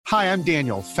Hi, I'm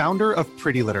Daniel, founder of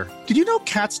Pretty Litter. Did you know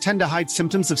cats tend to hide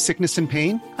symptoms of sickness and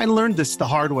pain? I learned this the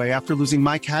hard way after losing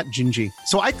my cat, Gingy.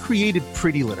 So I created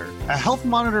Pretty Litter, a health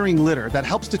monitoring litter that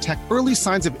helps detect early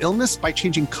signs of illness by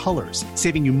changing colors,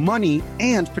 saving you money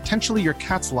and potentially your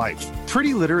cat's life.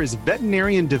 Pretty Litter is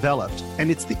veterinarian developed, and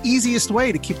it's the easiest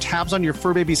way to keep tabs on your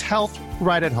fur baby's health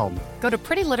right at home. Go to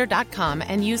prettylitter.com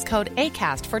and use code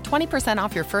ACAST for 20%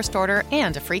 off your first order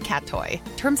and a free cat toy.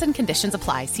 Terms and conditions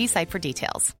apply. See site for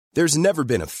details. There's never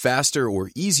been a faster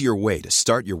or easier way to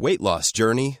start your weight loss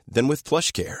journey than with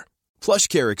PlushCare.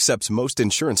 PlushCare accepts most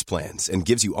insurance plans and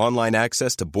gives you online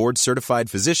access to board-certified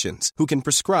physicians who can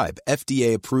prescribe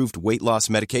FDA-approved weight loss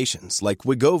medications like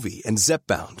Wegovy and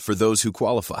Zepbound for those who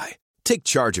qualify. Take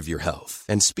charge of your health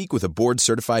and speak with a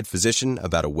board-certified physician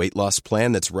about a weight loss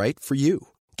plan that's right for you.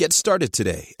 Get started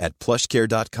today at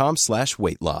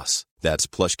plushcare.com/weight loss. That's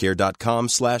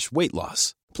plushcare.com/weight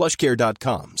loss.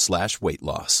 plushcare.com/weight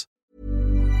loss.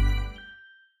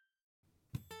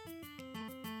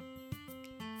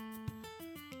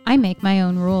 I make my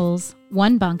own rules,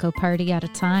 one Bonko party at a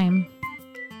time.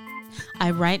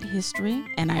 I write history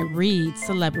and I read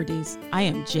celebrities. I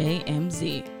am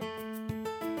JMZ.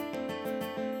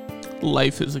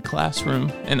 Life is a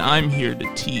classroom, and I'm here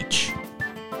to teach.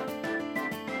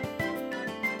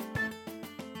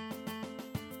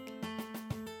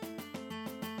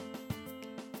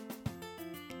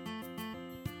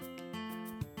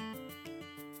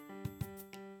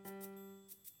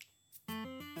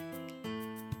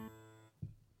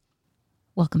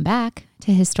 Welcome back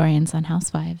to Historians on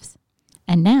Housewives.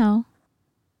 And now,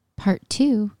 part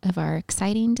 2 of our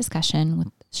exciting discussion with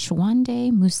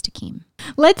Shawande Mustaqim.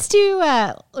 Let's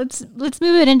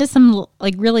move it into some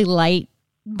like really light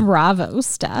Bravo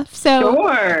stuff. So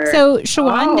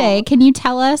Shawande, Can you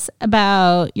tell us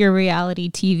about your reality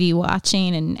TV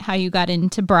watching and how you got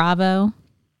into Bravo?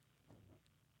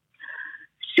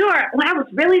 Sure. When I was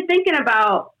really thinking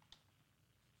about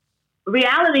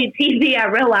reality TV, I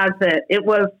realized that it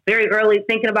was very early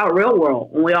thinking about real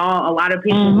world. A lot of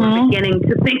people were beginning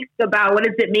to think about what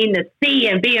does it mean to see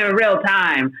and be in real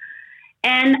time.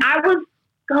 And I was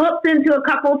hooked into a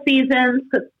couple seasons,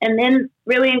 and then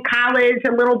really in college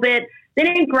a little bit. Then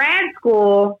in grad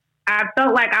school, I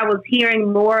felt like I was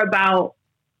hearing more about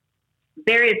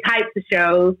various types of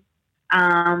shows,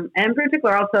 and in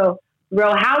particular also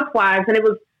Real Housewives. And it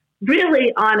was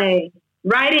really on a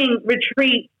writing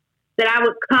retreat that I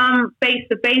would come face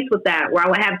to face with that, where I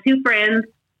would have two friends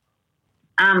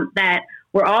that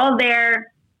were all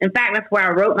there. In fact, that's where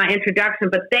I wrote my introduction,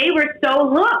 but they were so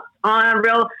hooked on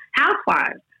Real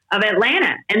Housewives of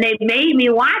Atlanta, and they made me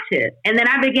watch it. And then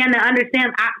I began to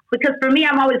understand, because for me,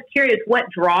 I'm always curious what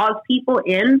draws people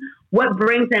in, what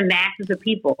brings in masses of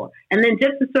people. And then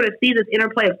just to sort of see this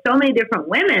interplay of so many different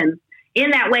women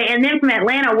in that way. And then from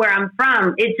Atlanta, where I'm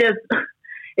from, it just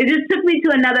took me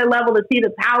to another level to see the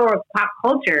power of pop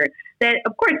culture that,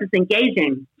 of course, is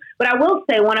engaging. But I will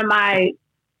say one of my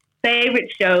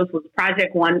favorite shows was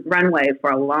Project Runway for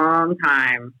a long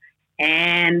time.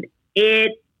 And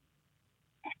it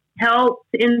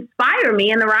helped inspire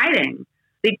me in the writing,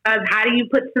 because how do you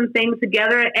put some things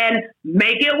together and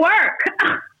make it work?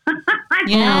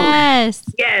 Yes.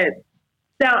 Yes.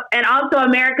 So, and also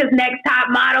America's Next Top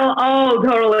Model. Oh,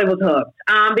 totally was hooked.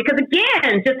 Because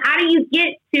again, just how do you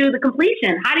get to the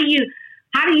completion? How do you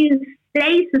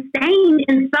stay sustained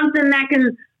in something that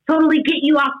can totally get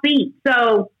you off beat?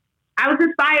 So I was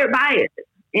inspired by it,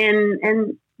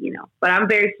 and but I'm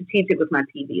very strategic with my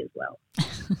TV as well.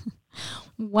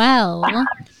 Well, Of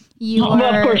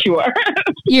course you are.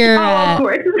 Of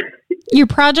course. Your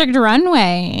Project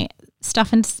Runway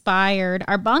stuff inspired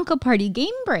our Bonko Party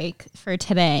game break for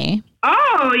today.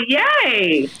 Oh,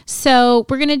 yay. So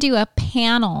we're going to do a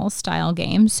panel style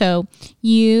game. So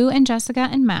you and Jessica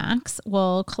and Max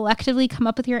will collectively come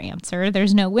up with your answer.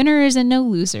 There's no winners and no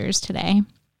losers today.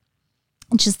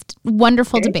 Just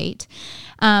wonderful debate.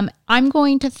 I'm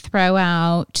going to throw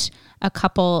out a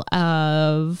couple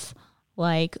of,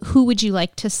 like, who would you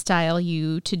like to style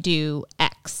you to do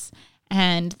X?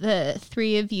 And the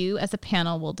three of you as a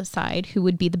panel will decide who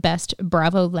would be the best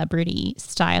Bravo celebrity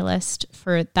stylist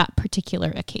for that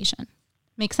particular occasion.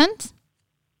 Make sense?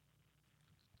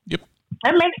 Yep.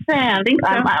 That makes sense.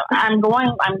 I'm going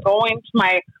to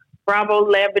my Bravo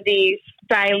celebrity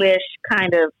stylish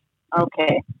kind of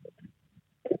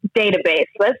database.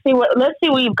 Let's see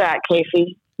what you've got,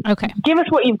 Casey. Okay. Give us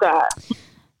what you've got.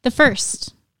 The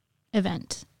first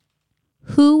event.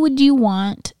 Who would you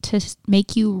want to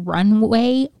make you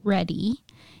runway ready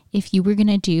if you were going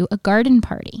to do a garden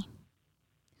party?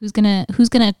 Who's gonna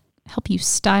help you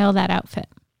style that outfit?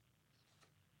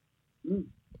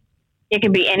 It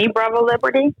can be any Bravo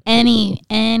celebrity. Any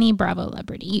Bravo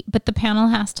celebrity, but the panel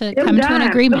has to come to an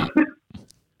agreement.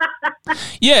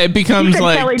 Yeah, it becomes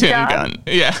like Kelly Tim Gunn. Gunn.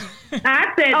 Yeah.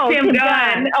 I said Tim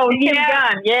Gunn. Oh, Tim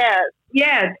Gunn. Yes.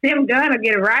 Yeah, Tim Gunn will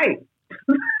get it right.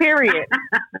 Period.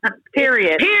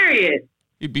 Period.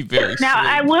 You'd be very Now sweet.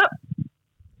 I will.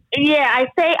 Yeah, I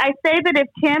say that if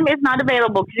Tim is not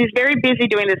available because he's very busy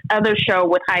doing this other show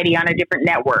with Heidi on a different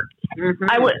network, Mm-hmm.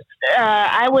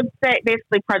 I would say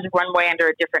basically Project Runway under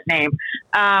a different name.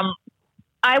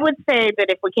 I would say that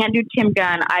if we can't do Tim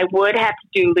Gunn, I would have to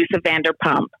do Lisa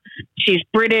Vanderpump. She's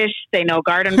British. They know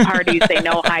garden parties. They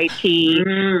know high tea.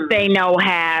 They know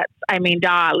hats. I mean,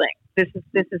 darling,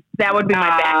 that would be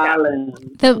my backup.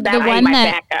 The That would be one my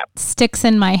that backup. sticks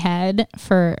in my head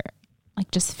for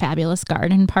like just fabulous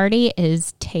garden party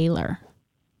is Taylor.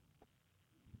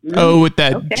 with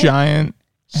that giant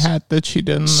hat that she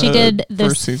did in She the did first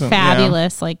this season.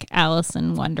 fabulous like Alice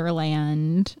in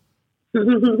Wonderland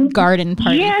garden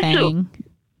party Yeah, thing.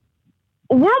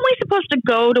 Weren't we supposed to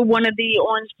go to one of the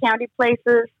Orange County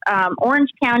places? Orange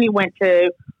County went to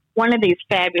one of these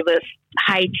fabulous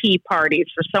high tea parties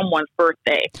for someone's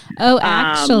birthday. Oh,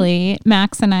 actually,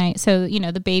 Max and I. So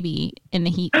the baby in the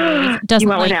heat wave You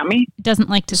went without me? doesn't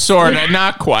like to Sort sleep. of,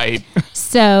 not quite.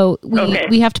 So Okay.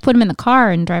 we have to put him in the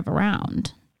car and drive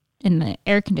around in the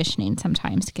air conditioning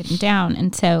sometimes to get him down.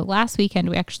 And so last weekend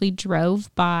we actually drove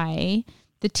by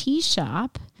the tea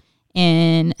shop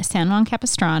in San Juan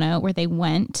Capistrano where they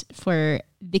went for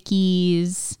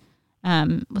Vicky's,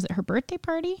 was it her birthday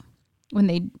party?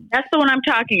 That's the one I'm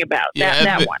talking about.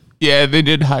 That one. Yeah, they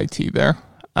did high tea there.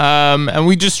 And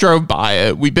we just drove by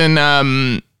it. We've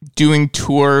been doing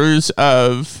tours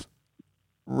of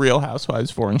Real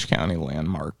Housewives of Orange County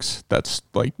landmarks. That's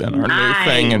like been our new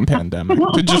thing in pandemic.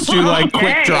 To just do like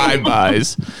quick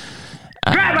drive-bys.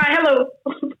 Drive-by, hello.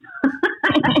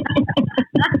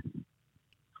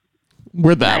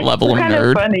 We're that level of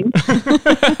nerd. Funny.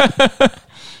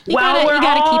 You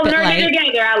gotta all keep it nerd light.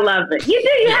 together. I love it. You do.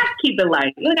 You have to keep it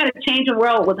light. You got to change the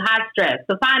world with high stress.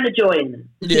 So find the joy in it.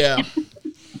 Yeah.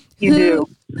 You do.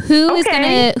 Who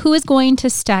is going to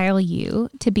style you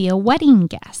to be a wedding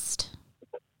guest?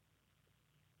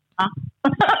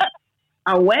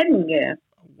 A wedding gift.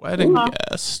 Wedding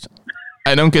guest.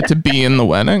 I don't get to be in the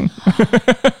wedding.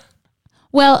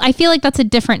 Well, I feel like that's a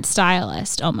different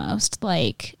stylist almost.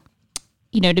 Like,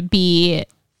 to be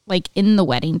like in the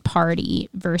wedding party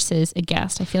versus a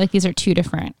guest. I feel like these are two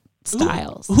different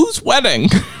styles. Whose wedding?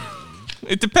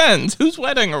 It depends. Whose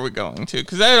wedding are we going to?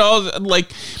 Because that all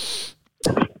like,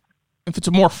 if it's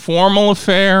a more formal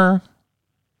affair,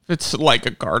 if it's like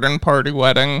a garden party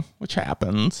wedding, which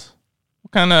happens,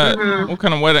 what kind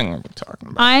of wedding are we talking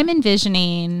about? I'm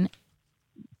envisioning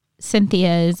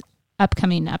Cynthia's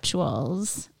upcoming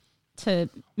nuptials to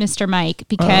Mr. Mike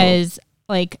because,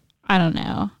 I don't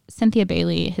know. Cynthia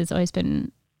Bailey has always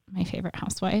been my favorite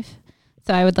housewife.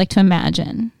 So I would like to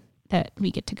imagine that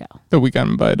we get to go. That we got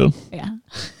invited. Yeah.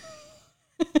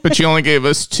 But you only gave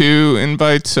us 2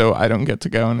 invites, so I don't get to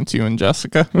go, and it's you and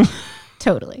Jessica.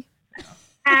 Totally.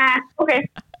 Okay.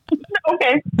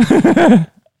 Okay.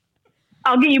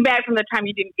 I'll get you back from the time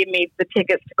you didn't give me the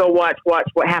tickets to go watch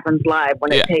What Happens Live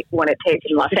when it takes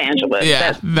in Los Angeles.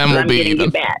 Yeah, then we'll be getting even.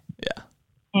 you back. Yeah.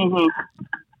 Mm-hmm.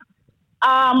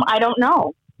 I don't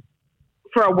know.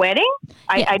 For a wedding?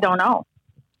 I don't know.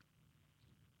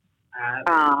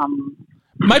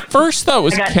 My first thought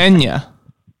was Kenya.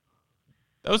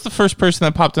 That was the first person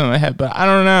that popped into my head, but I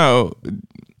don't know.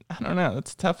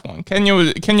 That's a tough one.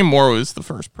 Kenya Moore was the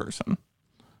first person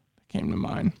that came to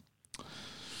mind.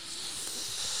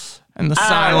 And the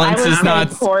silence is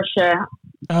not Portia.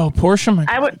 Oh, Portia.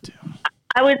 I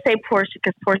would say Portia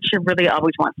because Portia really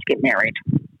always wants to get married.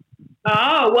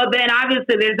 Oh, well then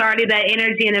obviously there's already that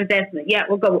energy and investment. Yeah,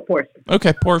 we'll go with Portia.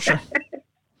 Okay, Portia.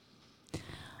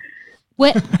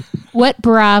 What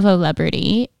Bravo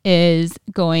celebrity is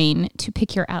going to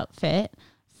pick your outfit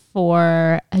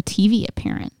for a TV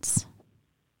appearance?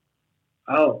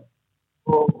 Oh.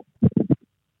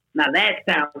 Now that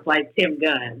sounds like Tim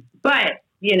Gunn. But,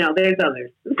 there's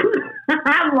others.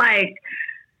 I'm like,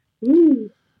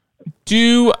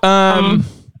 Do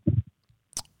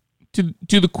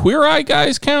the Queer Eye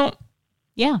guys count?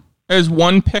 Yeah. As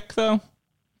one pick, though?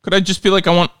 Could I just be like,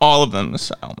 I want all of them to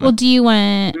style me? Well, do you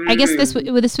want... I guess this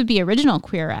would be original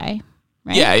Queer Eye,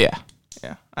 right? Yeah.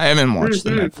 I haven't watched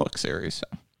the Netflix series, so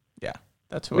yeah,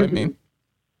 that's what I mean.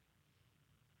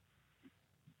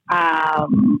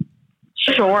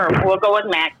 Sure, we'll go with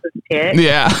Max's pick.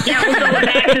 Yeah. Yeah, we'll go with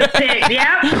Max's pick. Yep.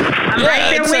 I'm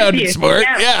right there with you. Smart.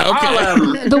 Yep. Yeah, okay. All of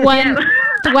them.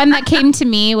 The one that came to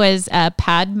me was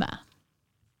Padma.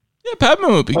 Yeah, Padma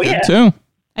would be good too.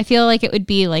 I feel like it would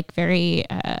be like very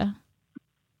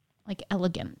like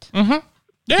elegant. Mm-hmm.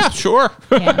 Yeah, sure.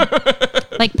 Yeah.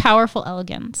 Like powerful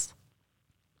elegance.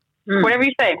 Whatever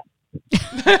you say.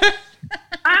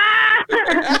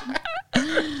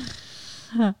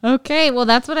 Okay, well,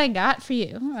 that's what I got for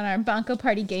you on our Bonko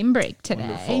Party game break today.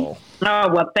 Wonderful. Oh,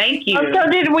 well, thank you. So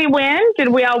did we win? Did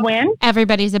we all win?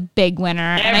 Everybody's a big winner.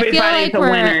 And I feel Everybody's like a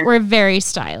winner. we're very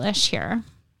stylish here.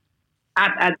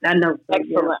 I know.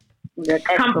 Excellent.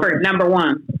 Comfort, number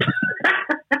one.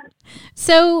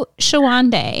 So,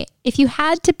 Shawande, if you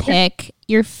had to pick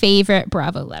your favorite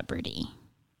Bravo celebrity,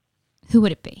 who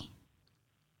would it be?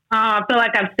 Oh, I feel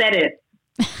like I've said it.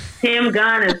 Tim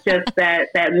Gunn is just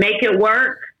that make it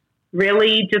work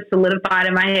really just solidified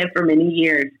in my head for many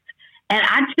years. And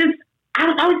I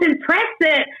was impressed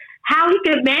at how he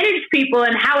could manage people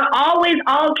and how it always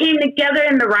all came together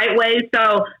in the right way.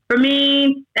 So for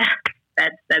me, that's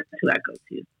who I go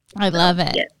to. I love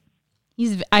it. Yes.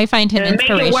 I find him And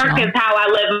inspirational. make it work is how I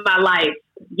live my life.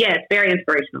 Yes, very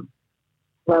inspirational.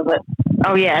 Love it.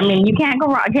 Oh, yeah. I mean, you can't go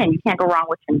wrong. Again, you can't go wrong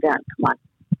with Tim Gunn.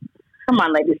 Come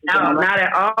on, ladies and No, gentlemen. not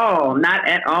at all. Not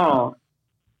at all.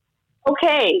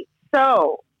 Okay,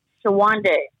 so,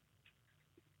 Shawande,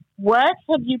 what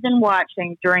have you been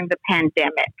watching during the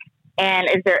pandemic? And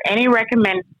is there any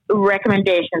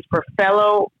recommendations for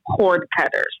fellow cord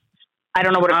cutters? I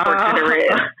don't know what a cord cutter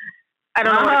is. I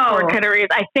don't know what a cord cutter is.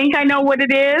 I think I know what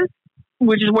it is,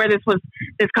 which is where this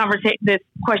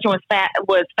question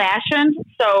was fashioned.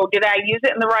 So, did I use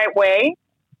it in the right way?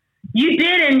 You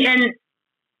did, and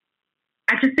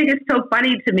I just think it's so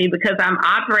funny to me because I'm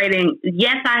operating.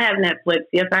 Yes, I have Netflix.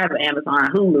 Yes, I have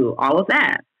Amazon, Hulu, all of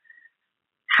that.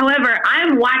 However,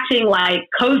 I'm watching like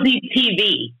Cozy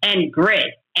TV and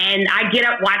Grit, and I get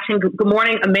up watching Good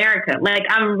Morning America. Like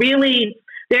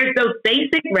there's those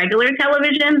basic regular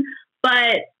television,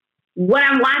 but what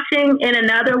I'm watching in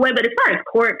another way. But as far as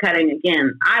cord cutting,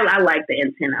 again, I like the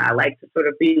antenna. I like to sort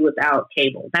of be without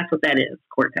cable. That's what that is,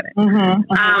 cord cutting.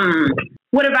 Mm-hmm.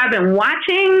 What have I been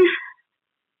watching?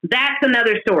 That's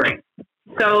another story.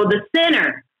 So The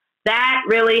Sinner, that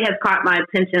really has caught my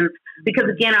attention because,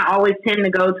 again, I always tend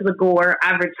to go to the gore.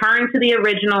 I've returned to the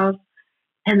originals.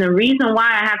 And the reason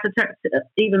why I have to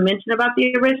even mention about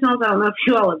the originals, I don't know if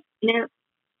you all have seen it.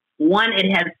 One,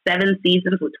 it has 7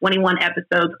 seasons with 21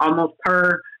 episodes almost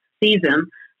per season.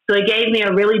 So it gave me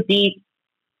a really deep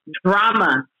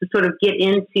drama to sort of get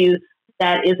into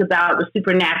that is about the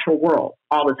supernatural world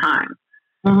all the time.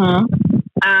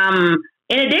 Mm-hmm.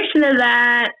 In addition to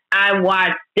that, I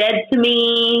watched Dead to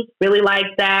Me, really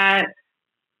like that.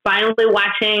 Finally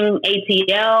watching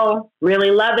ATL,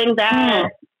 really loving that,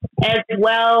 as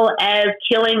well as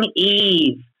Killing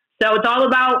Eve. So it's all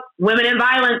about women and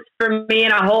violence for me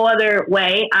in a whole other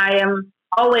way. I am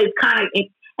always kind of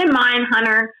in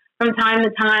Mindhunter from time to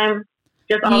time.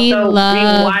 Just He also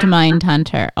loved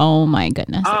Mindhunter. Oh my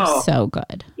goodness, it was so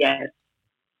good. Yes.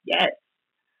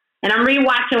 And I'm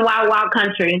rewatching Wild Wild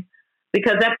Country.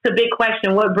 Because that's the big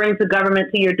question. What brings the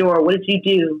government to your door? What did you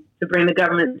do to bring the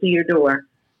government to your door?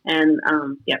 And,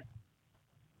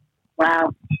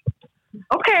 Wow.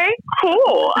 Okay,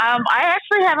 cool. I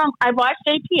actually I've watched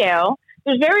ATL.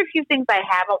 There's very few things I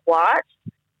haven't watched.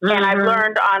 Mm-hmm. And I've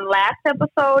learned on last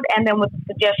episode and then with the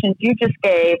suggestions you just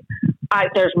gave,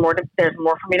 there's more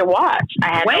for me to watch.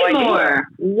 I had way more.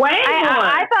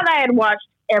 I thought I had watched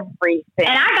everything.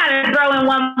 And I got to throw in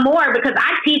one more because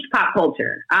I teach pop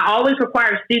culture. I always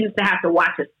require students to have to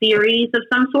watch a series of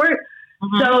some sort.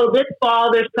 Mm-hmm. So this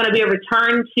fall, there's going to be a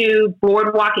return to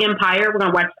Boardwalk Empire. We're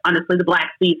going to watch, honestly, the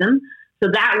Black Season. So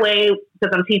that way,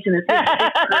 because I'm teaching this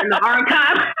in the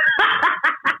archive.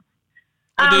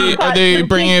 Are they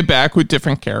bringing it back with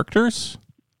different characters?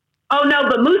 Oh, no,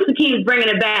 but Musa King's bringing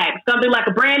it back. It's going to be like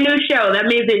a brand new show. That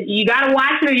means that you got to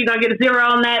watch it or you're going to get a 0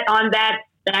 on that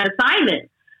assignment.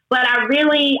 But I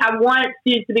want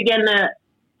students to begin to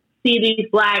see these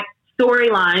Black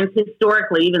storylines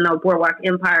historically, even though Boardwalk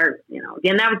Empire,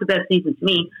 again, that was the best season to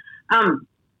me.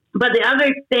 But the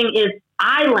other thing is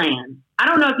Island. I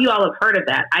don't know if you all have heard of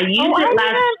that. I used it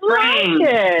last spring.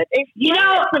 Like it.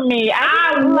 To me.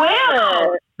 I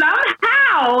will.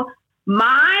 Somehow,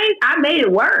 I made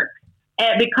it work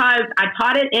because I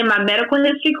taught it in my medical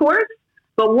history course.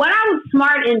 But what I was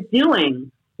smart in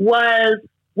doing was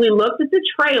we looked at the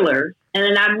trailers and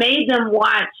then I made them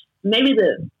watch maybe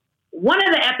one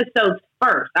of the episodes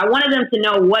first. I wanted them to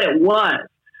know what it was.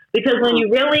 Because when you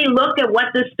really look at what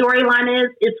this storyline is,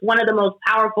 it's one of the most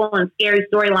powerful and scary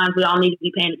storylines we all need to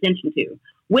be paying attention to,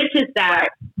 which is that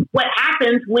what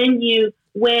happens when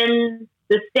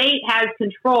the state has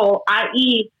control,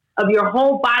 i.e. of your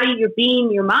whole body, your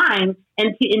being, your mind,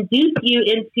 and to induce you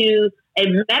into a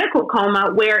medical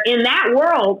coma where in that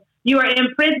world you are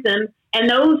in prison and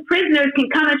those prisoners can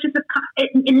come.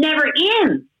 It never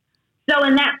ends. So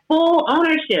in that full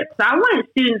ownership. So I wanted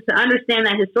students to understand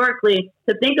that historically,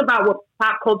 to think about what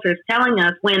pop culture is telling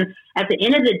us, when at the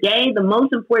end of the day, the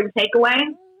most important takeaway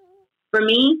for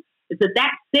me is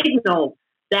that signals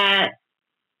that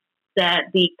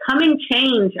the coming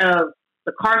change of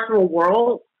the carceral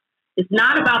world is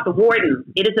not about the warden.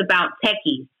 It is about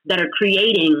techies that are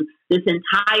creating this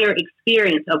entire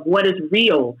experience of what is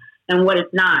real and what is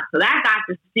not. So that got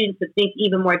the students to think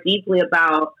even more deeply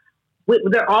about,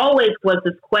 there always was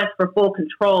this quest for full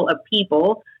control of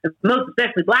people, most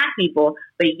especially Black people,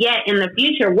 but yet in the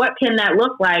future, what can that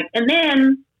look like? And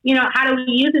then, how do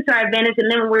we use it to our advantage? And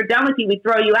then when we're done with you, we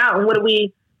throw you out. And what are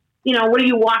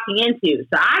you walking into?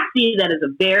 So I see that as a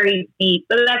very deep,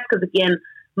 but that's because, again,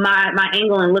 my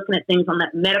angle in looking at things on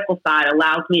that medical side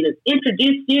allows me to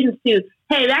introduce students to,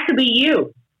 hey, that could be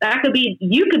you.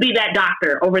 You could be that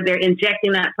doctor over there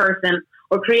injecting that person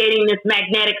or creating this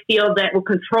magnetic field that will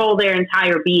control their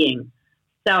entire being.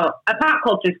 So pop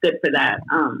culture is good for that,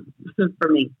 for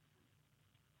me.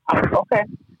 Okay.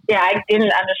 Yeah, I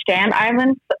didn't understand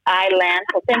Island,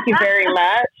 so thank you very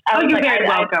much. You're very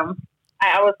welcome.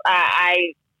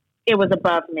 It was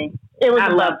above me. It was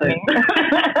above me.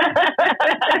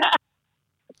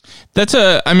 That's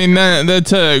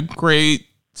a great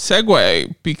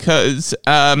segue, because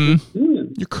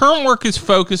your current work is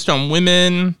focused on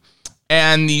women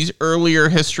and these earlier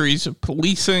histories of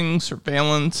policing,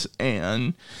 surveillance,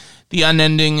 and the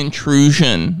unending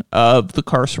intrusion of the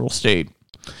carceral state.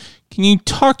 Can you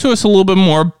talk to us a little bit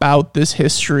more about this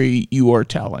history you are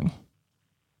telling?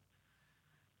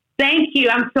 Thank you.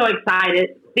 I'm so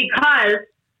excited because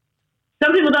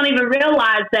some people don't even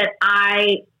realize that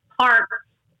I parked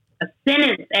a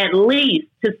sentence at least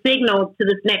to signal to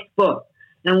this next book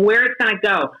and where it's going to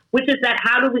go, which is that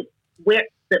where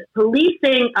the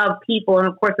policing of people, and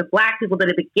of course of Black people, that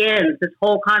it begins, this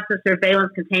whole constant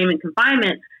surveillance, containment,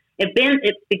 confinement, it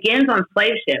begins on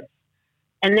slave ships.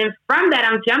 And then from that,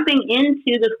 I'm jumping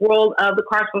into this world of the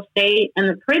carceral state and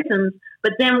the prisons.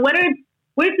 But then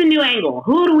where's the new angle?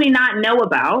 Who do we not know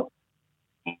about?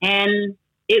 And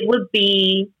it would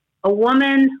be a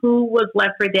woman who was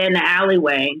left for dead in the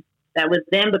alleyway that would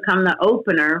then become the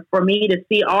opener for me to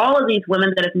see all of these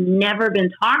women that have never been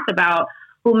talked about,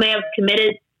 who may have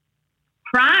committed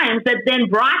crimes that then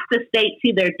brought the state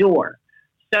to their door.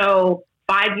 So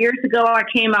 5 years ago, I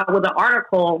came out with an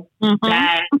article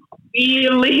that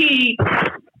really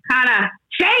kind of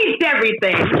changed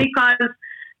everything, because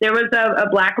there was a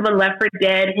Black woman left for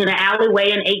dead in an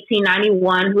alleyway in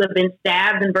 1891 who had been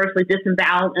stabbed and virtually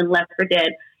disemboweled and left for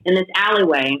dead in this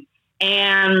alleyway.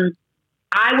 And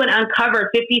I would uncover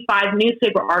 55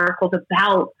 newspaper articles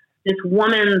about this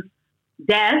woman's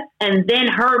death and then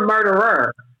her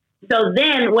murderer. So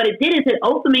then what it did is it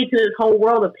opened me to this whole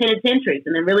world of penitentiaries,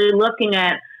 and then really looking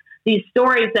at these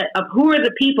stories of who are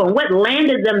the people and what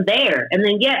landed them there. And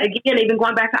then again, even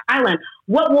going back to Island,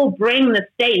 what will bring the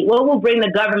state, what will bring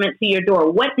the government to your door?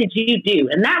 What did you do?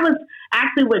 And that was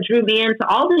actually what drew me into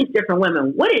all these different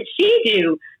women. What did she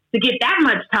do to get that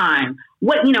much time?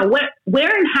 Where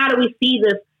and how do we see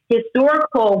this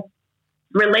historical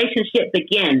relationship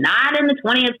begin? Not in the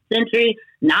 20th century,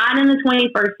 not in the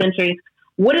 21st century.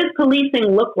 What does policing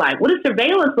look like? What does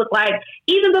surveillance look like?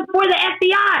 Even before the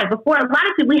FBI, before a lot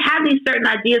of people, we have these certain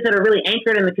ideas that are really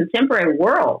anchored in the contemporary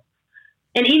world.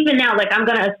 And even now, like, I'm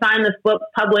going to assign this book,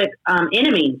 Public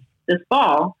Enemies, this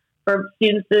fall, for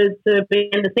students to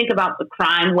begin to think about the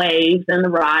crime waves and the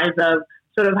rise of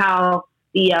sort of how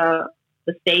the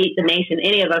state, the nation,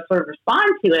 any of us sort of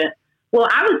respond to it. Well,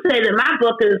 I would say that my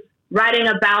book is writing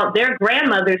about their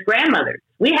grandmother's grandmothers.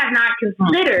 We have not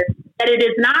considered that it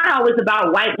is not always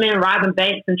about white men robbing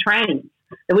banks and trains.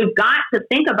 That we've got to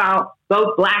think about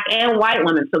both Black and white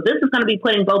women. So this is going to be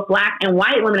putting both Black and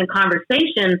white women in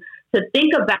conversation to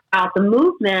think about the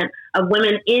movement of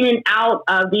women in and out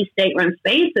of these state-run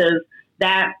spaces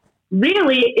that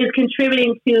really is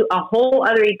contributing to a whole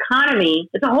other economy.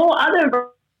 It's a whole other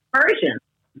version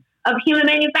of human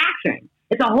manufacturing.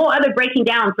 It's a whole other breaking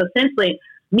down. So essentially,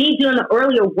 me doing the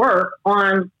earlier work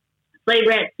on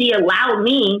slavery at sea allowed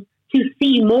me to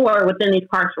see more within these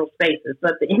carceral spaces.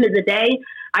 But at the end of the day,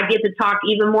 I get to talk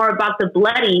even more about the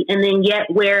bloody, and then yet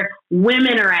where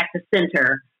women are at the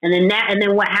center. And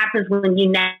then what happens when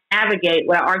you navigate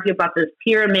what I argue about, this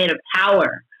pyramid of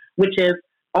power, which is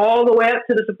all the way up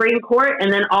to the Supreme Court,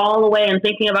 and then all the way and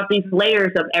thinking about these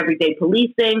layers of everyday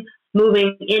policing,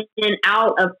 moving in and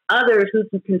out of others who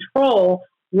can control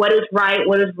what is right,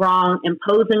 what is wrong,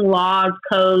 imposing laws,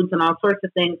 codes, and all sorts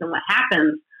of things. And what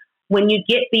happens when you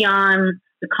get beyond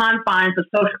the confines of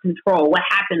social control? What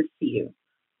happens to you?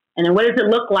 And then what does it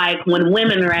look like when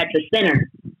women are at the center?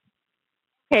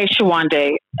 Okay,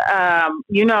 Shawande, I'm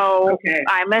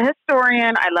a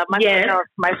historian. I love my footnotes.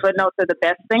 My footnotes are the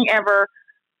best thing ever.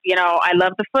 I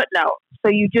love the footnote.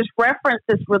 So you just referenced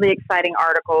this really exciting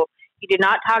article. You did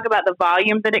not talk about the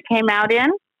volume that it came out in.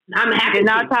 I'm happy. You did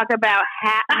not talk about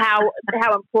how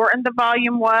important the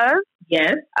volume was.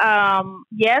 Yes.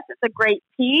 Yes, it's a great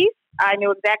piece. I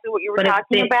knew exactly what you were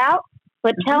talking about.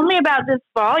 But tell me about this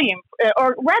volume,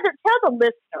 or rather, tell the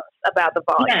listeners about the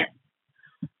volume. Yes.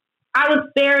 I was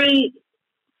very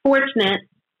fortunate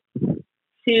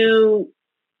to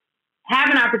have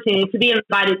an opportunity to be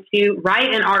invited to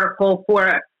write an article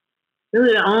for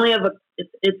really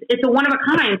it's a one of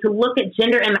a kind to look at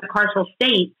gender in the carceral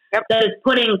state that is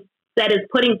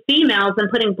putting females and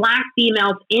putting Black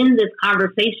females in this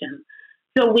conversation.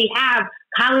 So we have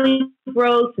Kylie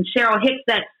Gross and Cheryl Hicks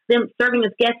that them serving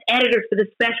as guest editors for this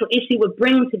special issue would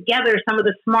bring together some of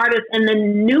the smartest and the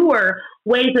newer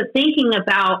ways of thinking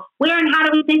about where and how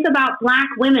do we think about Black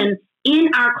women in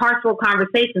our carceral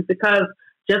conversations, because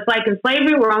just like in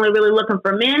slavery, we're only really looking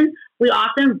for men. We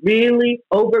often we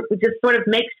just sort of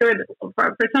make sure that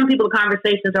for some people, the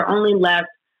conversations are only left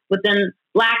within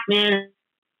Black men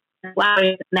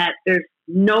and that there's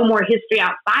no more history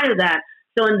outside of that.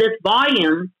 So in this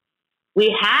volume,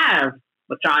 we have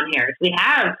John Harris, we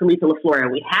have Talitha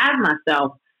LaFleur, we have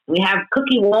myself, we have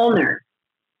Cookie Woolner,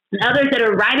 and others that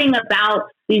are writing about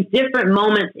these different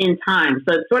moments in time.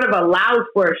 So it sort of allows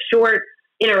for a short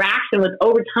interaction with,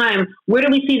 over time, where do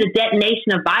we see the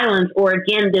detonation of violence, or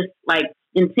again, this like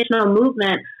intentional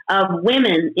movement of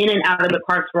women in and out of the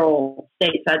carceral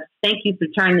state. So I thank you for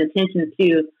turning attention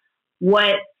to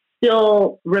what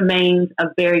still remains a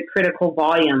very critical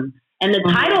volume. And the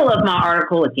title of my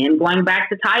article, again, going back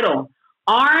to title,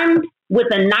 Armed with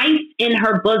a Knife in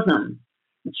Her Bosom,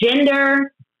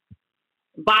 Gender,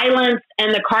 Violence,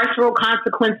 and the Carceral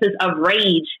Consequences of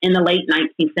Rage in the Late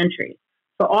 19th Century.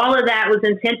 So all of that was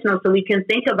intentional so we can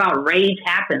think about rage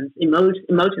happens,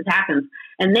 emotions happens,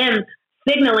 and then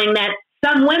signaling that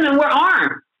some women were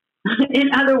armed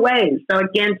in other ways. So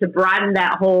again, to broaden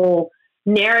that whole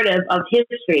narrative of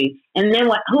history. And then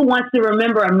who wants to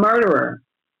remember a murderer?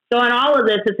 So in all of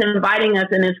this, it's inviting us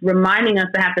and it's reminding us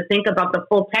to have to think about the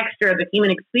full texture of the human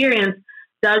experience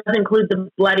does include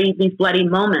these bloody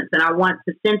moments. And I want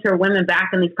to center women back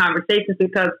in these conversations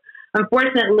because,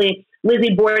 unfortunately,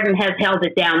 Lizzie Borden has held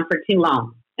it down for too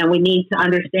long. And we need to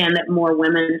understand that more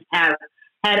women have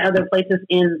had other places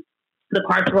in the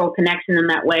carceral connection in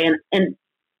that way and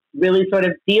really sort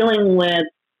of dealing with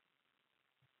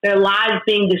their lives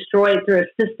being destroyed through a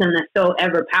system that's so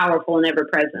ever powerful and ever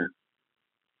present.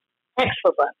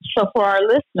 Excellent. So for our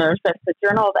listeners, that's the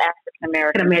Journal of African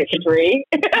American History.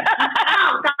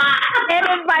 Oh, God.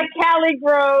 Edited by Callie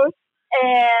Gross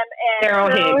and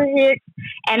Cheryl Hicks.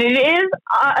 And it is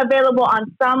available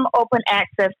on some open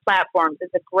access platforms.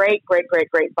 It's a great, great, great,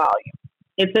 great volume.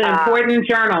 It's an important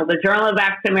journal. The Journal of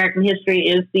African American History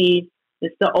is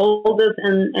the oldest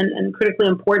and critically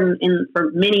important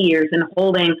for many years in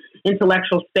holding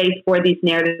intellectual space for these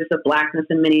narratives of Blackness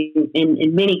in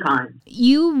many kinds.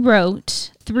 You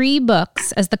wrote 3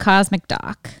 books as the Cosmic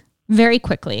Doc very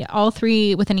quickly, all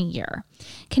 3 within a year.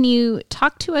 Can you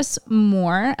talk to us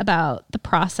more about the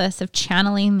process of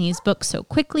channeling these books so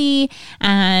quickly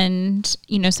and,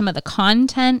 some of the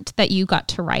content that you got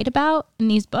to write about in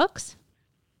these books?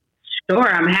 Sure,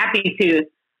 I'm happy to,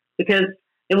 because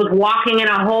it was walking in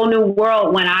a whole new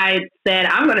world when I said,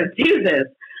 I'm going to do this.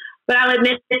 But I'll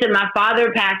admit that my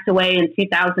father passed away in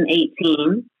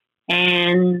 2018,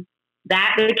 and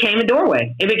that became a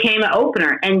doorway. It became an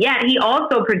opener. And yet he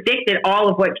also predicted all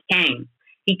of what came.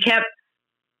 He kept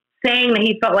saying that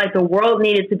he felt like the world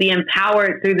needed to be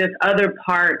empowered through this other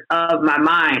part of my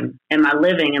mind and my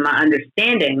living and my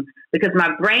understanding, because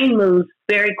my brain moves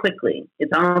very quickly.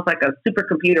 It's almost like a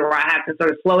supercomputer where I have to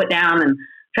sort of slow it down and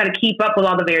try to keep up with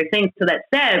all the various things. So that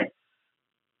said,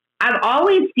 I've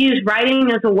always used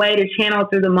writing as a way to channel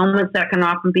through the moments that can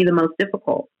often be the most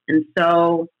difficult. And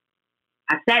so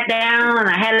I sat down and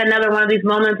I had another one of these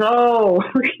moments. Oh,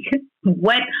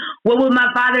 what would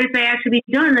my father say I should be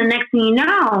doing? The next thing you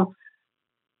know,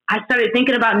 I started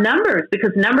thinking about numbers,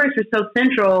 because numbers are so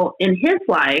central in his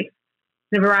life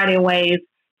in a variety of ways.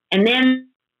 And then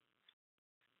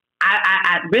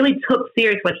I really took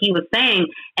serious what he was saying.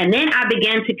 And then I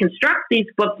began to construct these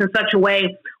books in such a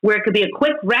way where it could be a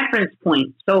quick reference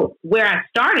point. So where I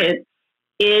started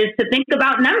is to think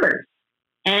about numbers.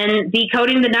 and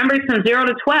decoding the numbers from 0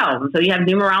 to 12. So you have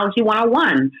numerology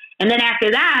 101. And then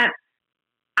after that,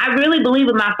 I really believe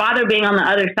with my father being on the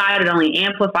other side, it only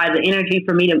amplified the energy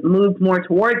for me to move more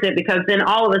towards it, because then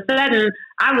all of a sudden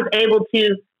I was able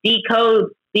to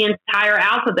decode the entire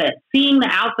alphabet, seeing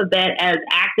the alphabet as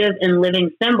active and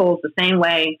living symbols the same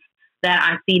way that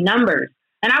I see numbers.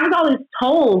 And I was always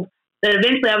told that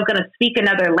eventually I was going to speak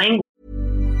another language.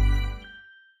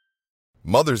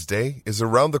 Mother's Day is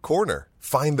around the corner.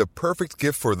 Find the perfect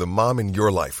gift for the mom in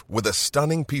your life with a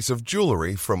stunning piece of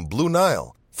jewelry from Blue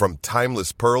Nile. From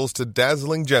timeless pearls to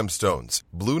dazzling gemstones,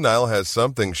 Blue Nile has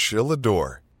something she'll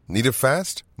adore. Need it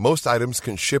fast? Most items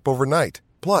can ship overnight.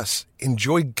 Plus,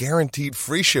 enjoy guaranteed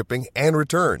free shipping and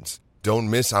returns. Don't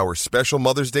miss our special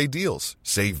Mother's Day deals.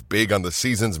 Save big on the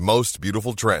season's most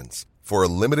beautiful trends. For a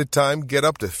limited time, get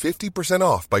up to 50%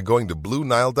 off by going to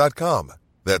BlueNile.com.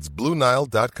 That's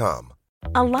BlueNile.com.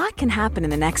 A lot can happen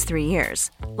in the next 3 years.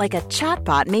 Like a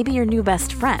chatbot may be your new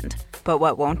best friend. But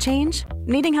what won't change?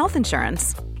 Needing health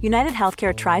insurance. United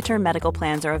Healthcare Tri-Term Medical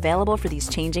Plans are available for these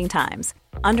changing times.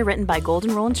 Underwritten by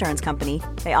Golden Rule Insurance Company,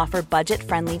 they offer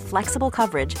budget-friendly, flexible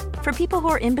coverage for people who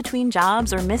are in between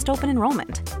jobs or missed open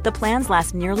enrollment. The plans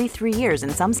last nearly 3 years in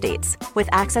some states, with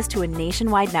access to a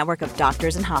nationwide network of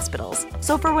doctors and hospitals.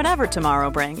 So for whatever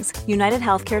tomorrow brings, United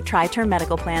Healthcare Tri-Term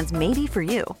Medical Plans may be for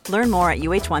you. Learn more at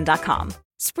uh1.com.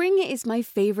 Spring is my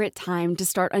favorite time to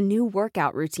start a new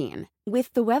workout routine.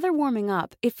 With the weather warming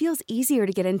up, it feels easier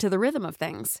to get into the rhythm of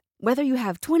things. Whether you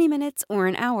have 20 minutes or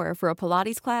an hour for a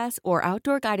Pilates class or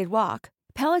outdoor guided walk,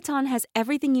 Peloton has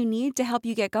everything you need to help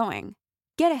you get going.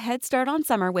 Get a head start on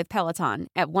summer with Peloton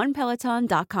at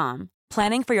onepeloton.com.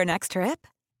 Planning for your next trip?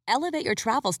 Elevate your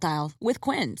travel style with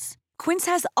Quince. Quince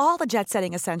has all the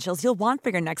jet-setting essentials you'll want for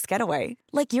your next getaway,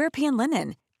 like European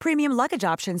linen, premium luggage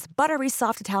options, buttery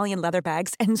soft Italian leather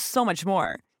bags, and so much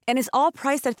more. And is all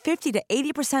priced at 50 to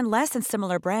 80% less than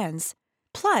similar brands.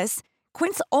 Plus,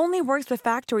 Quince only works with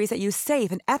factories that use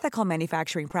safe and ethical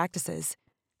manufacturing practices.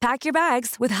 Pack your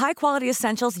bags with high-quality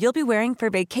essentials you'll be wearing for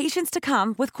vacations to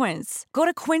come with Quince. Go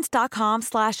to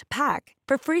quince.com/pack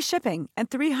for free shipping and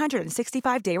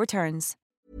 365-day returns.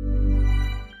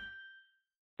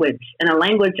 And a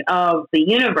language of the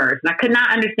universe. And I could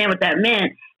not understand what that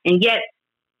meant. And yet,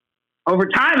 over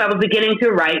time, I was beginning to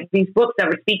write these books that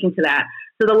were speaking to that.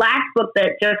 So the last book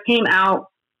that just came out,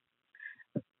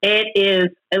 it is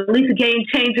at least a game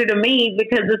changer to me,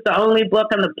 because it's the only book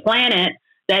on the planet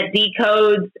that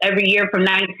decodes every year from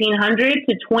 1900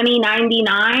 to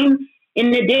 2099,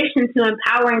 in addition to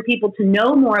empowering people to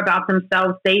know more about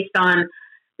themselves based on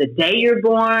the day you're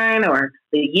born or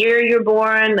the year you're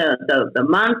born, the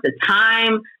month, the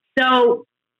time. So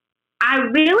I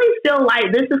really feel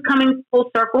like this is coming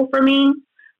full circle for me,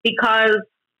 because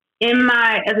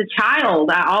as a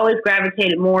child, I always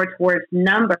gravitated more towards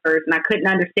numbers, and I couldn't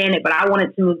understand it, but I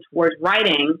wanted to move towards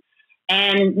writing.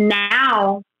 And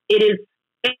now it is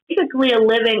basically a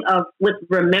living with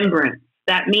remembrance.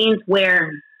 That means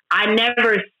where I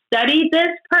never studied this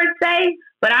per se,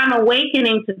 but I'm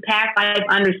awakening to past life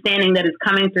understanding that is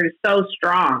coming through so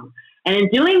strong. And in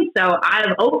doing so,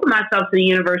 I've opened myself to the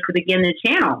universe to begin the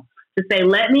channel, to say,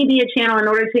 let me be a channel in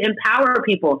order to empower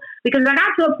people. Because I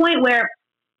got to a point where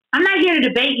I'm not here to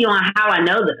debate you on how I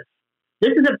know this.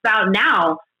 This is about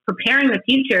now preparing the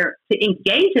future to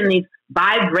engage in these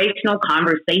vibrational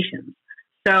conversations.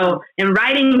 So in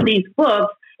writing these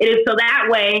books, it is so that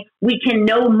way we can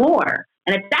know more.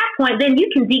 And at that point, then you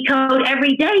can decode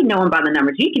every day knowing by the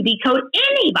numbers. You can decode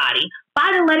anybody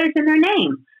by the letters in their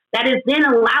name. That is then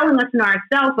allowing us in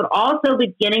ourselves, but also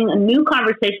beginning a new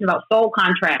conversation about soul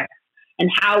contracts and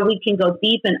how we can go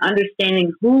deep in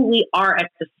understanding who we are at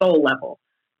the soul level.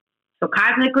 So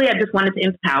cosmically, I just wanted to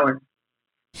empower.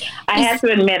 I have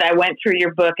to admit, I went through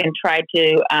your book and tried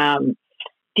to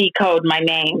decode my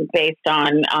name based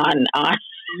on the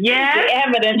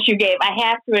evidence you gave. I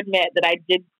have to admit that I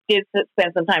did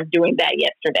spend some time doing that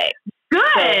yesterday.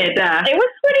 Good. So it was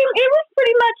pretty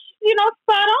much,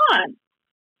 spot on.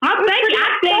 Oh, thank you.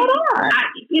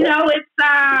 It's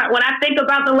when I think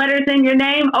about the letters in your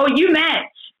name. Oh, you match.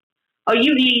 Oh,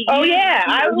 you are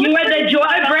the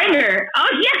joy bringer. Oh,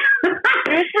 yeah.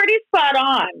 It was pretty spot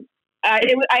on. I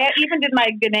even did my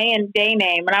Ghanaian day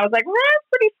name, and I was like, that's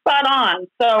pretty spot on.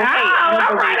 So, all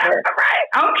right.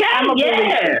 Okay,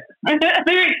 yeah.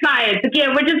 Very excited.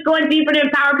 Again, we're just going deeper to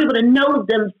empower people to know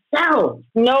themselves.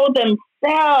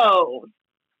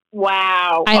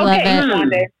 Wow. I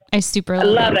love it. I super I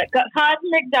love it.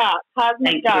 Cosmic Doc.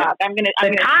 Cosmic Doc.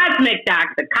 The Cosmic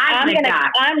Doc.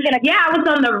 Yeah, I was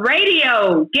on the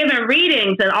radio giving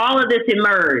readings and all of this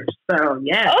emerged. So,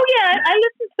 yeah. Oh, yeah. I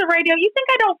listen to the radio. You think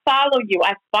I don't follow you?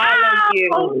 I follow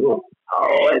you.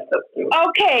 Oh, it's so cute.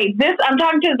 Okay. I'm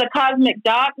talking to the Cosmic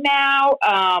Doc now.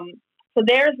 So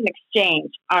there's an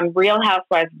exchange on Real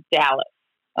Housewives of Dallas.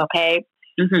 Okay.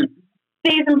 Mm-hmm.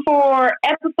 Season 4,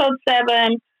 episode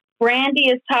 7. Brandy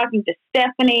is talking to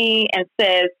Stephanie and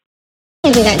says,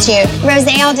 I do that too.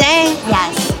 Rosé all day?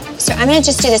 Yes. So I'm going to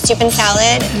just do the soup and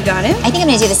salad. You got it? I think I'm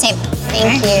going to do the same.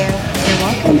 Thank you. You're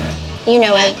welcome. You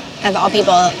know, of all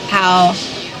people, how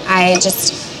I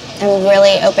just am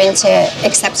really open to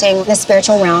accepting the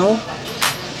spiritual realm.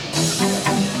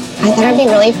 I thought it would be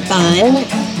really fun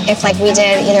if like we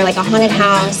did either like a haunted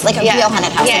house, like a real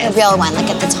haunted house, like a real one, like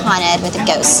it's haunted with a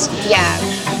ghost. Yeah.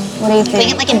 What do you think?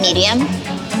 Make it like a medium?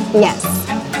 Yes.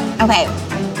 Okay.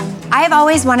 I have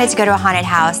always wanted to go to a haunted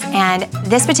house, and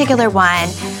this particular one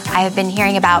I have been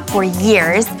hearing about for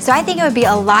years. So I think it would be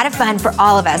a lot of fun for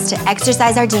all of us to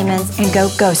exorcise our demons and go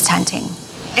ghost hunting.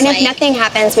 And if nothing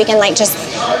happens, we can like just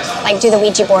like do the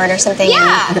Ouija board or something.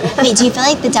 Yeah. Wait, do you feel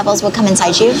like the devils will come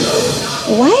inside you?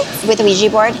 What? With the Ouija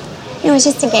board? No, it's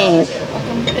just a game.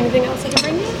 Anything else I can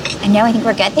bring you? No, I think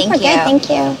we're good. Thank you. Thank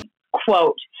you.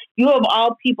 Quote, you of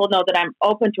all people know that I'm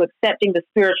open to accepting the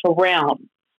spiritual realm.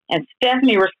 And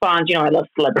Stephanie responds, you know, I love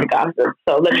celebrity gossip,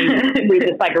 so let me read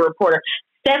this like a reporter.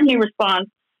 Stephanie responds,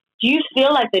 do you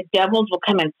feel like the devils will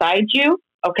come inside you?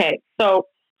 Okay, so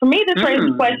for me, this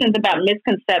raises questions about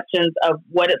misconceptions of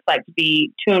what it's like to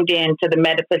be tuned in to the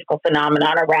metaphysical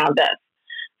phenomenon around us.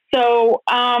 So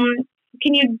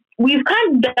we've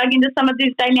kind of dug into some of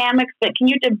these dynamics, but can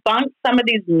you debunk some of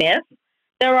these myths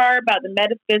there are about the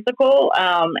metaphysical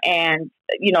and,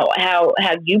 you know, how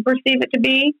you perceive it to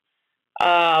be?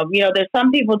 You know, there's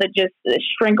some people that just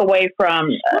shrink away from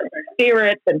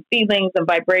spirits and feelings and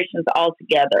vibrations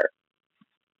altogether.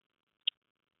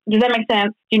 Does that make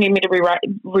sense? Do you need me to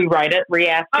rewrite it,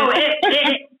 re-ask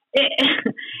it?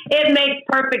 It makes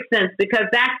perfect sense, because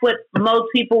that's what most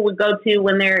people would go to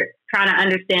when they're trying to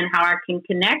understand how I can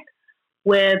connect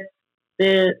with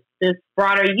this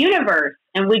broader universe.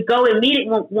 And we go immediately,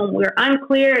 when we're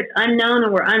unclear, it's unknown,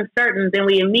 and we're uncertain, then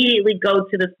we immediately go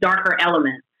to this darker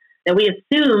element. That we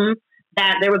assume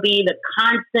that there would be the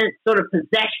constant sort of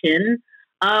possession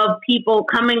of people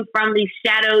coming from these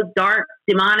shadow, dark,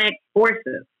 demonic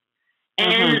forces.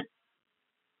 And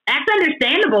that's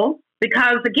understandable,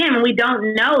 because, again, when we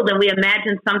don't know, then we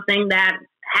imagine something that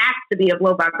has to be of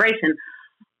low vibration.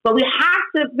 But we have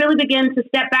to really begin to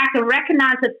step back and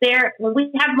recognize that when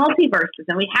we have multiverses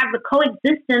and we have the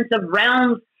coexistence of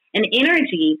realms and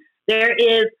energy, there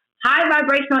is high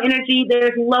vibrational energy,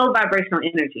 there's low vibrational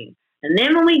energy. And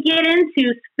then when we get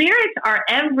into spirits are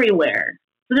everywhere.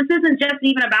 So this isn't just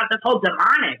even about this whole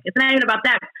demonic. It's not even about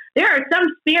that. There are some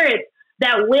spirits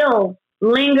that will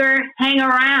linger, hang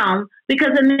around,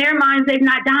 because in their minds they've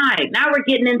not died. Now we're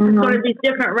getting into sort of these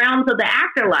different realms of the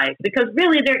afterlife, because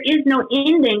really there is no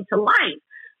ending to life.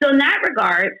 So in that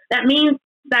regard, that means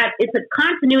that it's a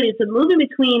continuity, it's a moving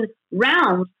between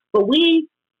realms, but we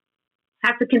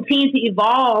have to continue to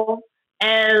evolve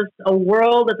as a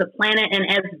world, as a planet, and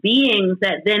as beings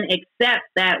that then accept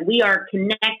that we are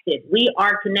connected. We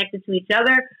are connected to each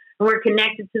other, and we're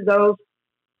connected to those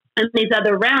in these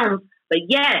other realms. But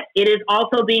yet, it is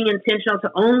also being intentional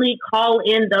to only call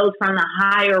in those from the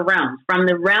higher realms, from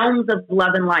the realms of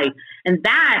love and light. And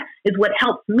that is what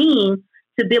helps me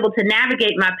to be able to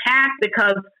navigate my path,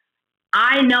 because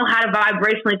I know how to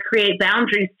vibrationally create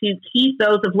boundaries to keep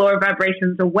those of lower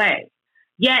vibrations away.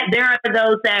 Yet, there are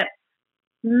those that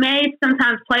may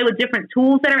sometimes play with different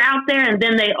tools that are out there, and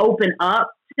then they open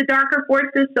up to darker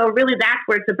forces. So really, that's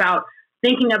where it's about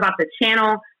thinking about the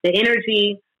channel, the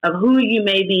energy of who you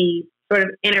may be sort of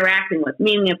interacting with.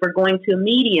 Meaning, if we're going to a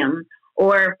medium,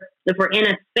 or if we're in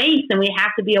a space, and we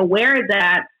have to be aware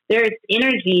that there is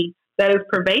energy that is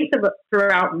pervasive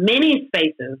throughout many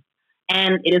spaces.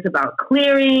 And it is about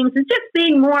clearings. It's just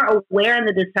being more aware in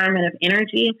the discernment of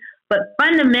energy. But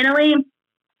fundamentally,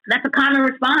 that's a common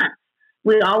response.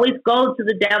 We always go to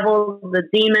the devil, the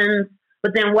demons,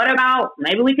 but then what about,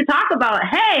 maybe we could talk about,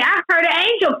 hey, I heard an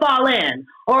angel fall in.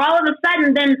 Or all of a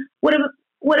sudden, then what if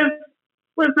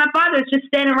my father is just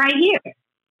standing right here?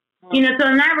 You know, so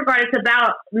in that regard, it's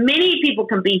about many people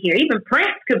can be here. Even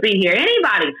Prince could be here.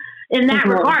 Anybody in that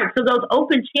regard. So those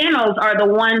open channels are the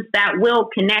ones that will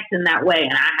connect in that way.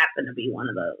 And I happen to be one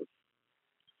of those.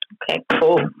 Okay,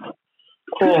 cool.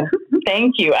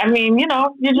 Thank you. I mean, you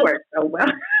know, you just work so well.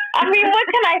 I mean, what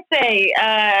can I say?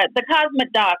 The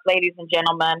Cosmic Doc, ladies and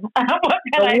gentlemen. What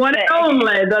can I one say? and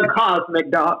only the Cosmic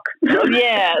Doc.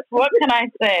 Yes, what can I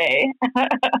say?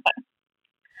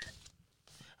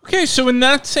 Okay, so in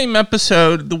that same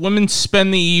episode, the women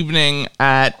spend the evening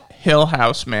at Hill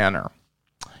House Manor.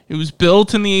 It was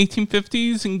built in the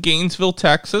 1850s in Gainesville,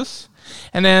 Texas,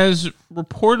 and has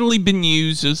reportedly been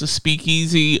used as a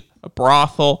speakeasy, a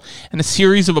brothel, and a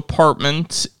series of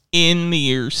apartments in the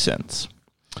years since.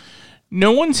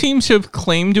 No one seems to have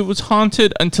claimed it was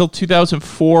haunted until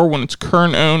 2004 when its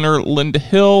current owner, Linda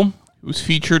Hill, who was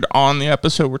featured on the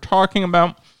episode we're talking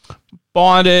about,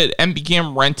 bought it and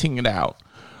began renting it out.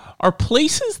 Are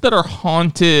places that are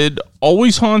haunted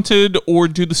always haunted, or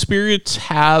do the spirits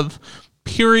have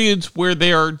periods where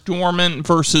they are dormant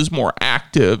versus more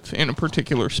active in a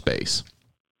particular space?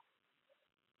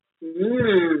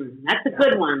 That's a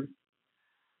good one.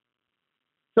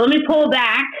 So let me pull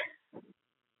back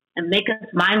and make us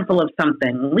mindful of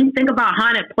something. When we think about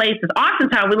haunted places,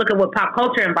 oftentimes we look at what pop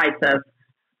culture invites us.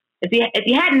 If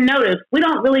you hadn't noticed, we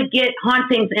don't really get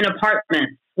hauntings in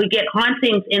apartments. We get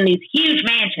hauntings in these huge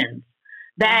mansions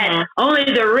that only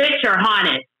the rich are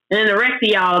haunted, and then the rest of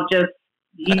y'all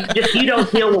you don't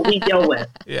deal what we deal with.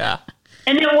 Yeah.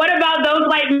 And then what about those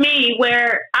like me,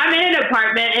 where I'm in an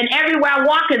apartment and everywhere I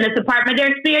walk in this apartment,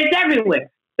 there's spirits everywhere.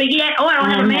 But yet, I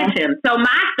don't have a mansion, so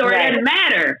my story doesn't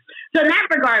matter. So in that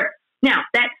regard, now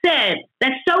that said,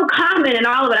 that's so common in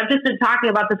all of it. I've just been talking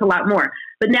about this a lot more.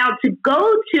 But now to go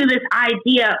to this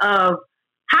idea of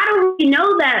how do we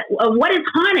know that? What is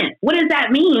haunted? What does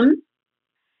that mean?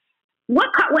 What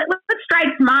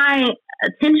strikes my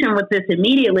attention with this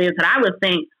immediately is that I would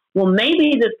think, well,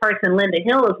 maybe this person, Linda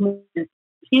Hill, is more in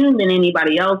tune than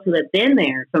anybody else who has been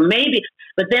there. So maybe,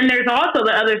 but then there's also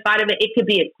the other side of it. It could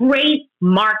be a great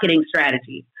marketing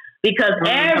strategy because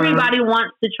everybody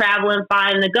wants to travel and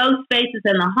find the ghost spaces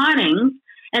and the hauntings.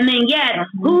 And then yet,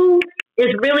 who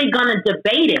is really going to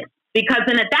debate it? Because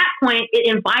then at that point, it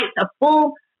invites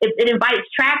it invites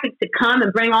traffic to come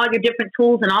and bring all your different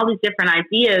tools and all these different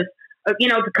ideas,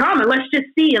 to come and let's just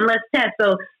see and let's test.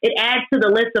 So it adds to the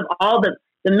list of all the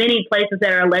many places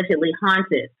that are allegedly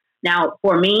haunted. Now,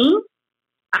 for me,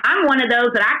 I'm one of those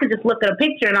that I can just look at a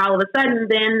picture and all of a sudden,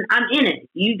 then I'm in it.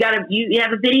 You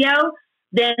have a video,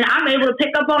 then I'm able to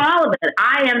pick up on all of it.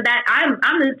 I'm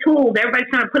the tool. Everybody's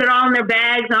trying to put it all in their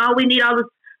bags, and all we need all this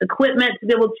equipment to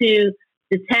be able to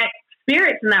detect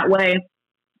spirits in that way.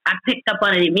 I picked up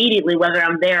on it immediately, whether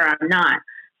I'm there or I'm not.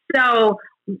 So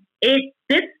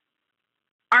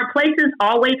are places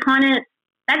always haunted?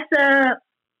 That's a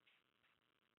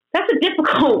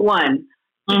difficult one.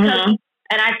 Because,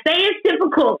 and I say it's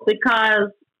difficult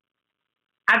because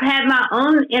I've had my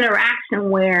own interaction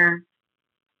where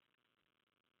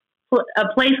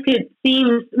a place could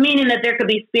seem, meaning that there could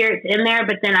be spirits in there,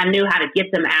 but then I knew how to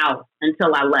get them out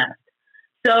until I left.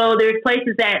 So there's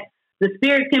places that the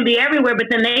spirits can be everywhere, but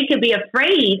then they could be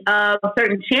afraid of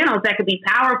certain channels that could be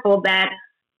powerful that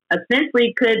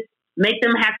essentially could make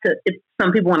them have to, if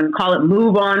some people want to call it,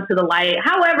 move on to the light,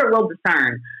 however we'll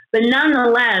discern. But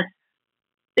nonetheless,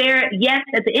 yes,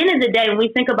 at the end of the day, when we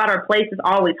think about our places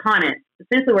always haunted,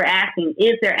 essentially we're asking,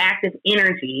 is there active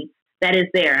energy that is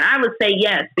there? And I would say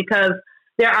yes, because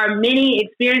there are many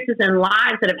experiences in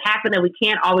lives that have happened that we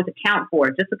can't always account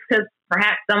for. Just because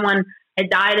perhaps someone had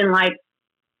died in like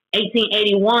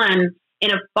 1881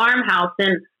 in a farmhouse,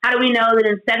 and how do we know that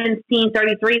in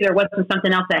 1733 there wasn't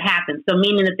something else that happened? So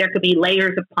meaning that there could be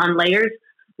layers upon layers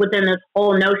within this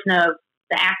whole notion of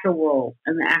the afterworld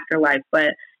and the afterlife.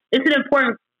 But it's an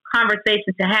important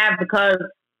conversation to have because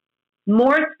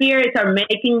more spirits are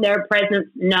making their presence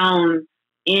known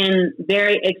in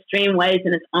very extreme ways,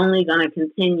 and it's only going to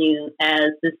continue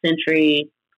as the century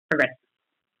progresses.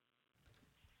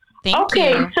 Thank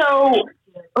you.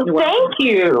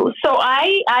 So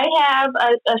I have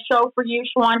a show for you,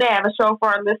 Shawanda. I have a show for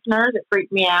our listeners. It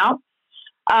freaked me out.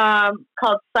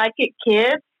 Called Psychic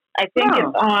Kids. I think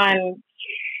it's on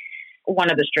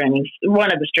one of the streaming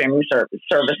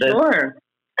services. Sure.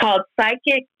 Called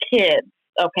Psychic Kids.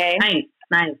 Okay.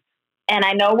 Nice. And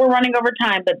I know we're running over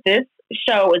time, but this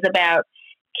show is about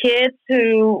kids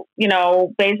who,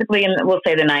 basically we'll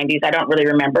say the 90s. I don't really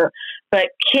remember, but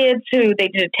kids who they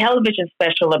did a television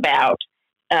special about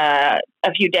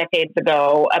a few decades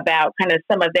ago about kind of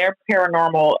some of their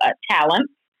paranormal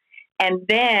talents. And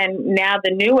then now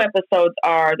the new episodes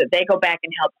are that they go back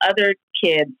and help other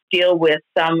kids deal with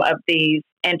some of these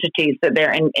entities that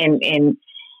they're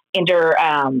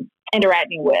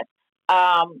interacting with.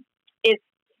 It's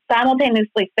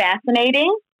simultaneously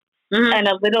fascinating and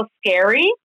a little scary.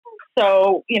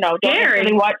 So, don't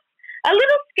really watch. A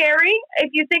little scary if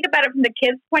you think about it from the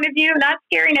kids' point of view. Not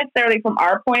scary necessarily from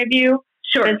our point of view.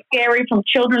 Sure. It's scary from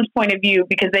children's point of view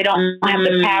because they don't have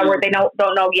the power. They don't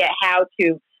know yet how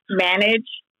to manage.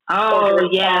 Oh,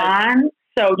 yeah.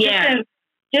 So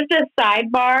just a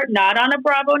sidebar, not on a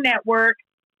Bravo network,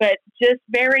 but just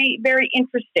very, very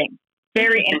interesting.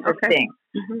 Very interesting.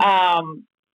 Okay. I'm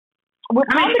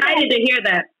excited to hear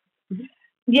that.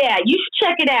 Yeah, you should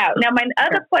check it out. Now, my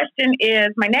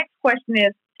next question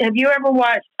is, have you ever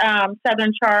watched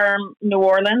Southern Charm New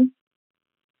Orleans?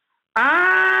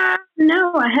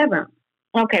 No, I haven't.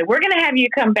 Okay, we're going to have you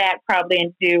come back probably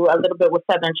and do a little bit with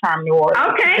Southern Charm New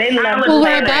Orleans. Okay.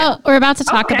 We're about to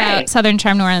talk about Southern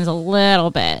Charm New Orleans a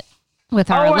little bit with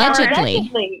our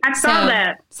allegedly. I saw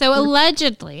that. So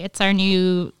allegedly, it's our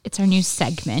new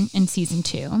segment in season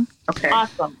 2. Okay.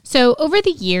 Awesome. So over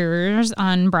the years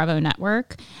on Bravo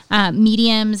Network,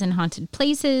 mediums and haunted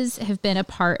places have been a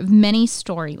part of many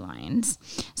storylines.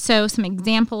 So some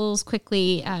examples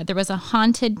quickly, there was a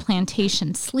haunted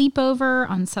plantation sleepover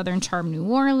on Southern Charm New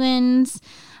Orleans,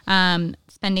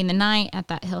 spending the night at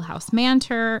that Hill House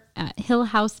Manor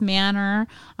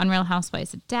on Real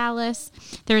Housewives of Dallas.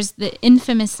 There's the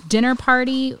infamous dinner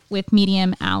party with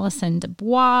medium Allison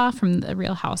Dubois from the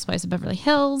Real Housewives of Beverly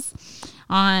Hills.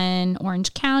 On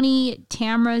Orange County,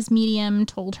 Tamra's medium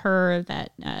told her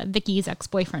that Vicki's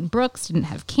ex-boyfriend Brooks didn't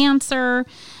have cancer.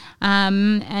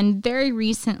 And very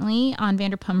recently on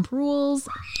Vanderpump Rules,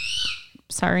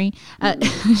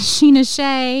 Sheena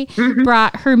Shea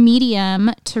brought her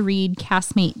medium to read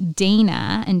castmate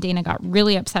Dana, and Dana got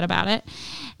really upset about it.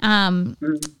 And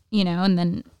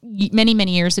then many,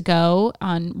 many years ago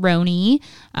on Roni,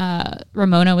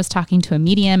 Ramona was talking to a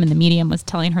medium, and the medium was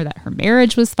telling her that her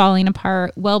marriage was falling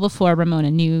apart well before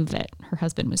Ramona knew that her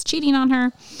husband was cheating on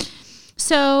her.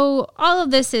 So all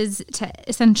of this is to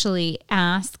essentially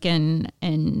ask and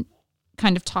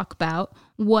kind of talk about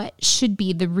what should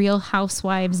be the Real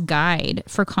Housewives guide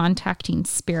for contacting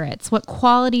spirits. What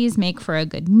qualities make for a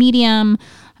good medium?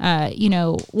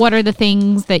 What are the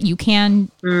things that you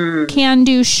can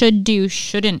do, should do,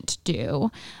 shouldn't do?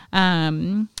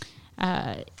 So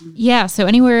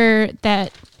anywhere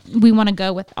that we want to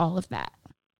go with all of that.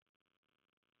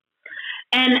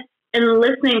 And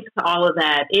listening to all of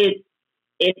that, it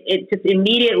just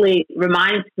immediately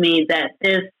reminds me that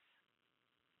this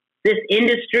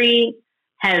industry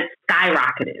has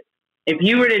skyrocketed. If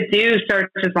you were to do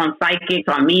searches on psychics,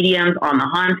 on mediums, on the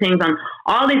hauntings, on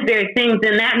all these various things,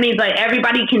 then that means like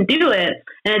everybody can do it.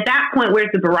 And at that point,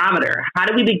 where's the barometer? How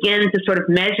do we begin to sort of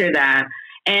measure that?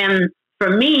 And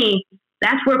for me,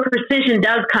 that's where precision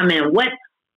does come in.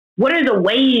 What are the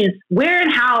ways, where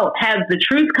and how has the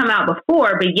truth come out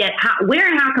before, but yet where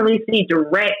and how can we see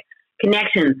direct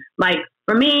connection? Like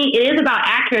for me, it is about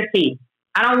accuracy.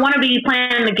 I don't want to be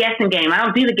playing the guessing game. I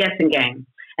don't do the guessing game.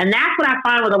 And that's what I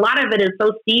find with a lot of it is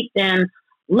so steeped in,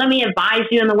 let me advise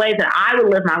you in the ways that I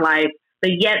would live my life.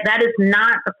 But yet that is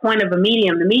not the point of a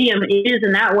medium. The medium is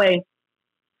in that way,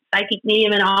 psychic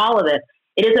medium and all of it.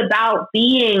 It is about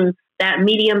being that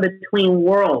medium between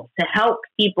worlds to help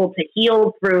people to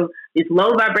heal through these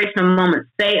low vibrational moments,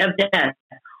 say of death,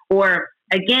 or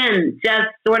again, just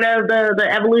sort of the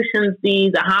evolutions,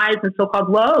 the highs and so-called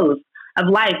lows of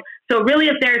life. So really,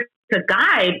 if there's a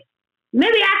guide,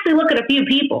 maybe actually look at a few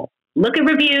people. Look at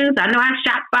reviews. I know I've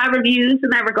shot 5 reviews in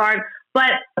that regard,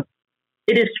 but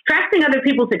it is trusting other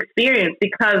people's experience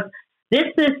because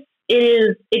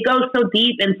it goes so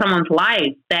deep in someone's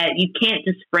life that you can't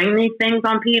just spring these things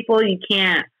on people. You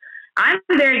can't. I'm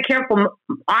very careful.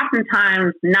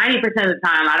 Oftentimes, 90% of the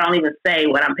time, I don't even say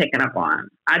what I'm picking up on.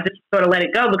 I just sort of let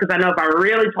it go because I know if I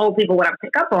really told people what I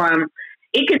pick up on,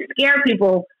 it could scare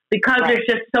people because there's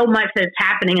just so much that's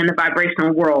happening in the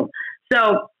vibrational world.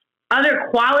 So other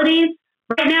qualities,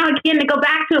 right now, again, to go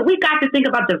back to it, we've got to think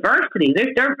about diversity.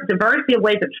 There's diversity of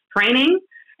ways of training.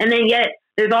 And then yet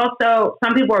there's also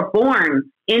some people are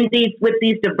born with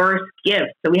these diverse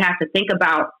gifts. So we have to think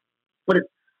about what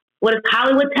is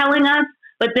Hollywood telling us,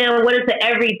 but then what is the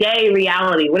everyday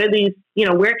reality? What are these,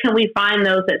 where can we find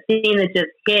those that seem to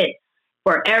just hit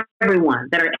for everyone,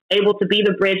 that are able to be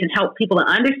the bridge and help people to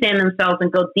understand themselves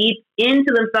and go deep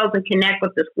into themselves and connect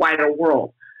with this wider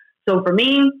world. So for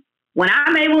me, when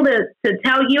I'm able to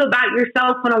tell you about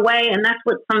yourself in a way, and that's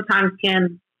what sometimes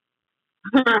can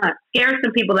scare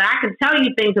some people, that I can tell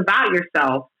you things about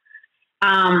yourself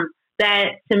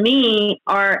that to me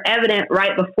are evident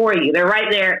right before you. They're right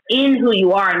there in who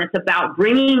you are, and it's about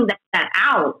bringing that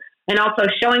out and also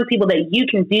showing people that you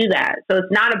can do that. So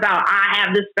it's not about, I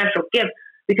have this special gift,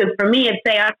 because for me, if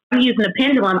say I'm using a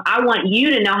pendulum, I want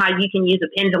you to know how you can use a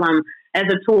pendulum as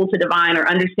a tool to divine or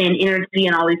understand energy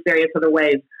in all these various other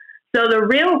ways. So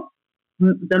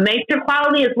the major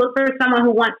quality is look for someone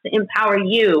who wants to empower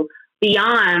you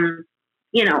beyond,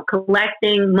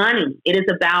 collecting money. It is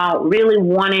about really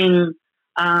wanting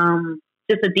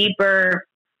just a deeper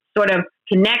sort of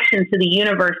connection to the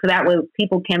universe, so that way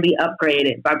people can be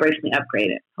upgraded, vibrationally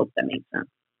upgraded. Hope that makes sense.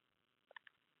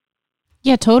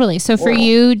 Yeah, totally. So for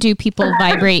you, do people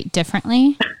vibrate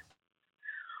differently?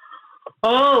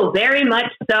 Oh, very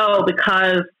much so,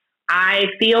 because I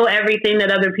feel everything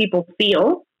that other people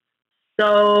feel.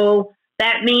 So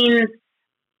that means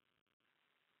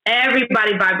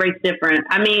everybody vibrates different.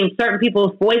 I mean, certain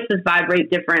people's voices vibrate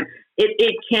different.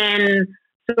 It can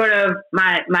sort of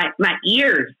my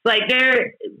ears, like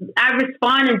I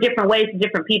respond in different ways to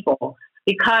different people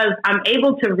because I'm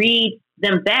able to read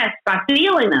them best by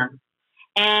feeling them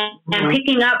and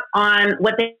picking up on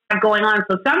what they have going on.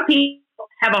 So some people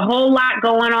have a whole lot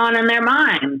going on in their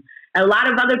mind. A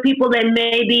lot of other people, they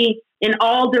may be in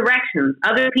all directions.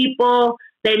 Other people,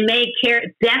 they may care,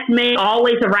 death may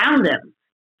always around them.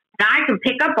 And I can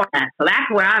pick up on that. So that's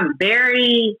where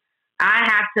I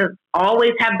have to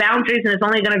always have boundaries, and it's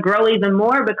only going to grow even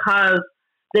more, because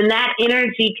then that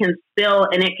energy can spill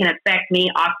and it can affect me.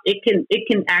 It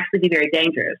can actually be very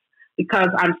dangerous because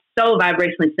I'm so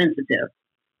vibrationally sensitive.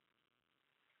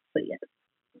 So yes.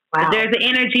 Wow. But there's an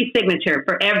energy signature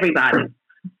for everybody.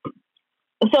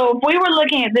 So if we were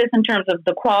looking at this in terms of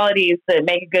the qualities that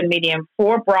make a good medium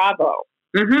for Bravo,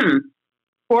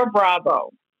 for Bravo,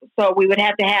 so we would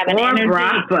have to have an energy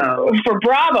for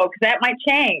Bravo, because that might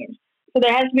change. So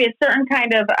there has to be a certain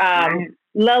kind of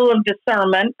level of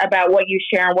discernment about what you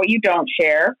share and what you don't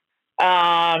share.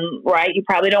 Right? You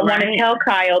probably don't want to tell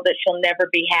Kyle that she'll never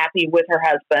be happy with her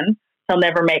husband. He'll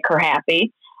never make her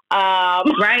happy.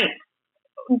 Right.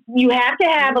 You have to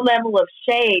have a level of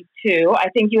shade too. I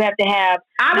think you have to have.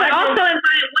 I would also invite.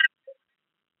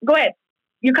 Go ahead.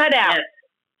 You cut out. Yes.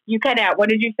 You cut out. What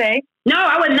did you say? No,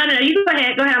 I wouldn't. No. You go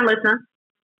ahead. Go ahead. I'm listening.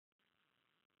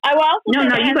 I will also no.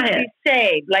 You go ahead.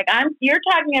 Shade. Like you're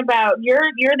talking about. You're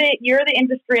the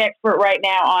industry expert right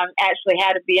now on actually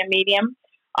how to be a medium.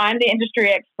 I'm the industry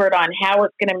expert on how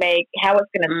it's going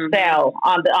to sell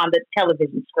on the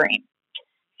television screen.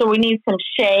 So we need some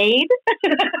shade.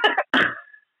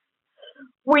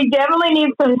 We definitely need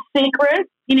some secrets.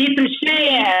 You need some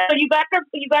shade. Yeah. So you got.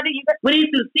 We need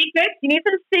some secrets. You need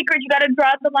some secrets. You got to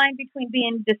draw the line between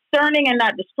being discerning and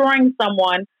not destroying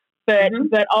someone,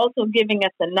 but also giving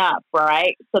us enough,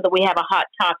 right? So that we have a hot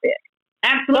topic.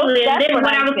 Absolutely. And then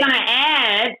what I was going to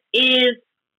add is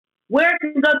where it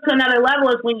can go to another level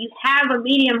is when you have a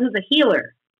medium who's a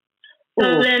healer.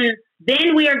 So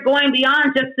then we are going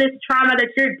beyond just this trauma that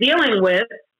you're dealing with,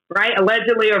 right?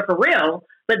 Allegedly or for real.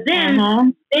 But then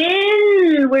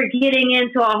we're getting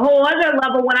into a whole other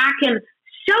level when I can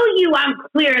show you I'm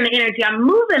clear in the energy. I'm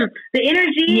moving the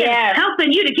energy and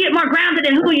helping you to get more grounded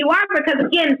in who you are. Because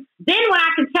again, then when I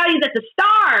can tell you that the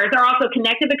stars are also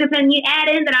connected, because then you add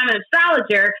in that I'm an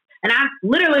astrologer and I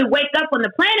literally wake up when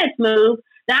the planets move,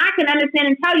 then I can understand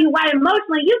and tell you why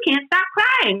emotionally you can't stop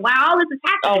crying, why all this is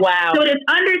happening. Oh, wow. So it is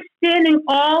understanding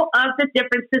all of the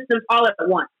different systems all at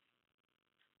once.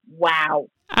 Wow.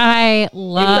 I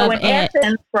love it. So in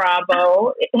essence,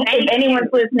 Bravo, if anyone's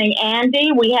listening,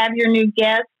 Andy, we have your new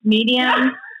guest,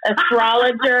 medium,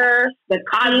 astrologer, the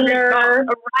healer.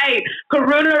 Right.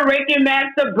 Karuna, Reiki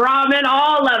Master, Brahmin,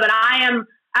 all of it.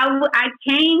 I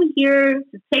came here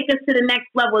to take us to the next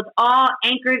level. It's all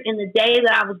anchored in the day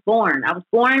that I was born. I was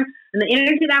born, and the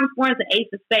energy that I was born is the Ace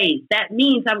of Spades. That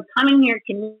means I'm coming here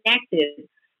connected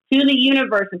to the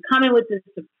universe and coming with this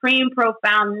supreme,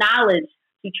 profound knowledge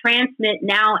to transmit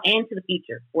now and to the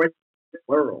future for the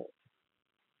world.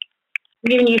 I'm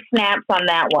giving you snaps on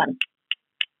that one.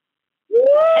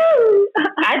 Woo!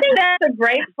 I think that's a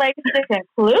great place to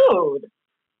conclude.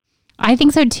 I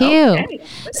think so too. Okay.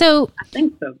 So I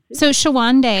think so too. So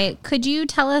Shawande, could you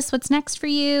tell us what's next for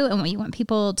you and what you want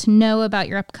people to know about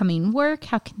your upcoming work?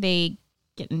 How can they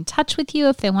get in touch with you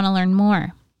if they want to learn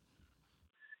more?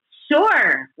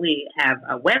 Sure. We have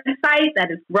a website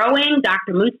that is growing,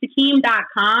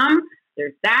 drmustakim.com.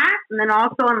 There's that. And then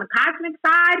also on the cosmic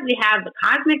side, we have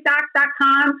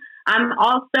thecosmicdocs.com. I'm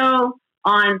also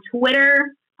on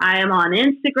Twitter. I am on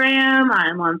Instagram. I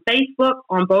am on Facebook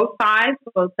on both sides,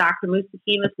 both Dr.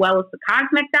 Mustakim as well as the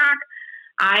Cosmic Doc.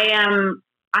 I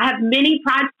have many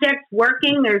projects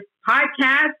working. There's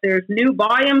podcasts. There's new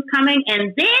volumes coming.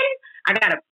 And then I got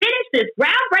to finish this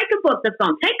groundbreaking book that's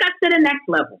going to take us to the next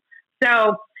level.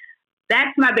 So that's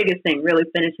my biggest thing, really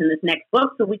finishing this next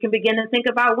book so we can begin to think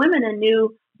about women in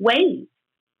new ways.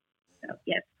 So,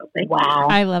 yes. So thank Wow.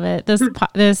 I love it. This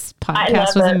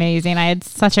podcast was amazing. I had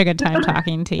such a good time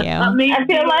talking to you. I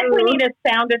feel like we need a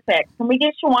sound effect. Can we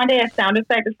get Shawanda a sound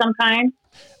effect of some kind?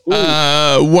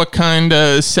 What kind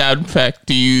of sound effect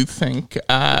do you think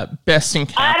best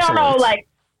encapsulates? I don't know, like,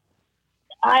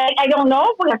 I don't know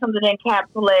if we have something that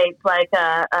encapsulates, like,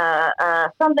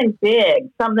 something big,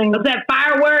 something. Was that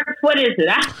fireworks? What is it?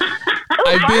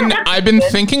 I've been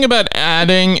thinking about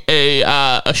adding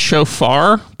a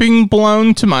shofar being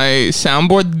blown to my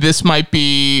soundboard. This might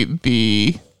be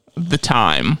the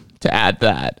time to add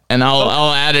that, and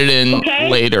I'll add it in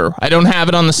later. I don't have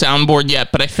it on the soundboard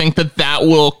yet, but I think that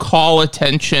will call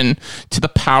attention to the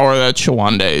power that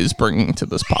Shawanda is bringing to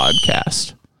this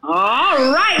podcast.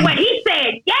 All right, what he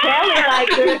said. Yeah, Kelly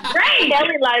likes it. Great.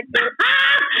 Kelly likes it.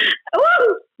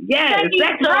 Woo. Yes, Thank you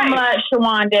that's so right. much,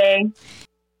 Shawanda.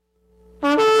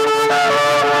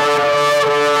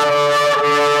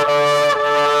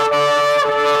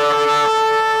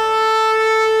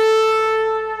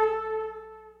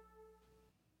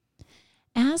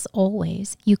 As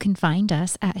always, you can find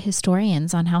us at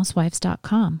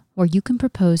historiansonhousewives.com, where you can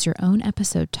propose your own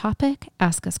episode topic,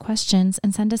 ask us questions,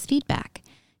 and send us feedback.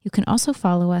 You can also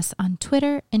follow us on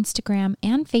Twitter, Instagram,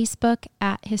 and Facebook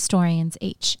at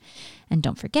HistoriansH. And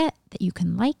don't forget that you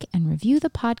can like and review the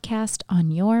podcast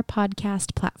on your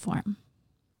podcast platform.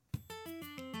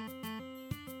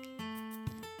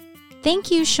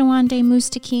 Thank you, Shawanda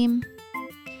Mustakim.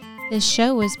 This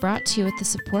show was brought to you with the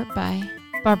support by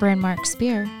Barbara and Mark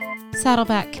Spear,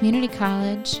 Saddleback Community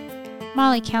College,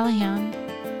 Molly Callahan,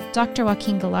 Dr.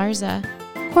 Joaquin Galarza,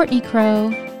 Courtney Crow,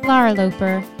 Lara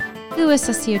Loper, Luis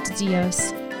Acio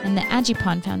Dios, and the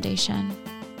Agipon Foundation.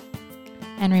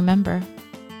 And remember,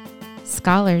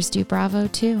 scholars do bravo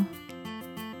too.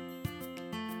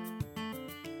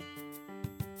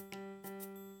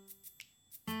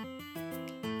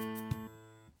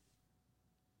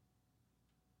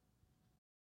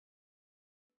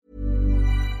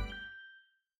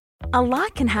 A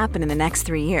lot can happen in the next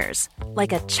 3 years.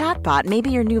 Like a chatbot may be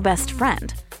your new best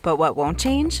friend. But what won't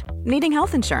change? Needing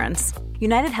health insurance.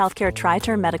 United Healthcare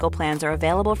Tri-Term Medical Plans are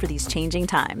available for these changing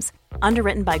times.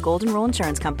 Underwritten by Golden Rule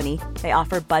Insurance Company, they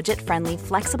offer budget-friendly,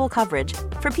 flexible coverage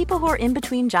for people who are in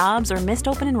between jobs or missed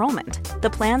open enrollment. The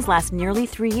plans last nearly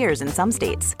 3 years in some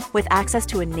states, with access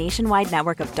to a nationwide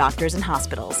network of doctors and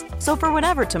hospitals. So for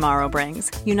whatever tomorrow brings,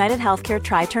 United Healthcare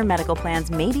Tri-Term Medical Plans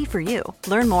may be for you.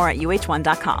 Learn more at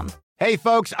uh1.com. Hey,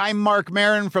 folks, I'm Mark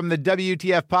Maron from the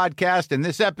WTF Podcast, and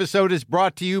this episode is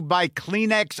brought to you by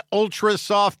Kleenex Ultra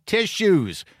Soft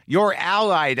Tissues, your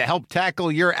ally to help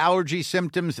tackle your allergy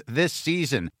symptoms this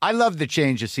season. I love the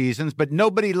change of seasons, but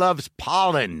nobody loves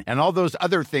pollen and all those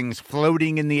other things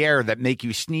floating in the air that make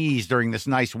you sneeze during this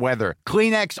nice weather.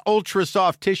 Kleenex Ultra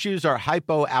Soft Tissues are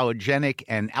hypoallergenic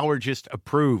and allergist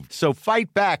approved, so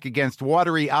fight back against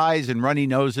watery eyes and runny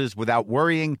noses without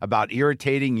worrying about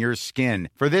irritating your skin.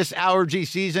 For this allergy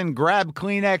season, grab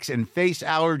Kleenex and face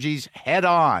allergies head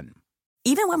on.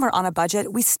 Even when we're on a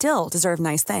budget, we still deserve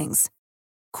nice things.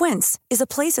 Quince is a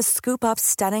place to scoop up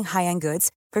stunning high-end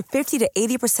goods for 50 to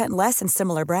 80% less than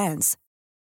similar brands.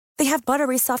 They have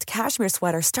buttery soft cashmere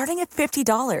sweaters starting at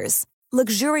 $50,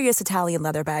 luxurious Italian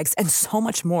leather bags, and so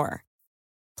much more.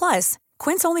 Plus,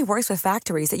 Quince only works with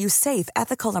factories that use safe,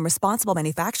 ethical, and responsible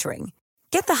manufacturing.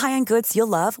 Get the high-end goods you'll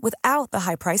love without the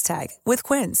high price tag with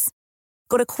Quince.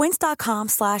 Go to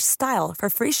quince.com/style for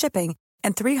free shipping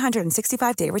and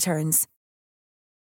 365-day returns.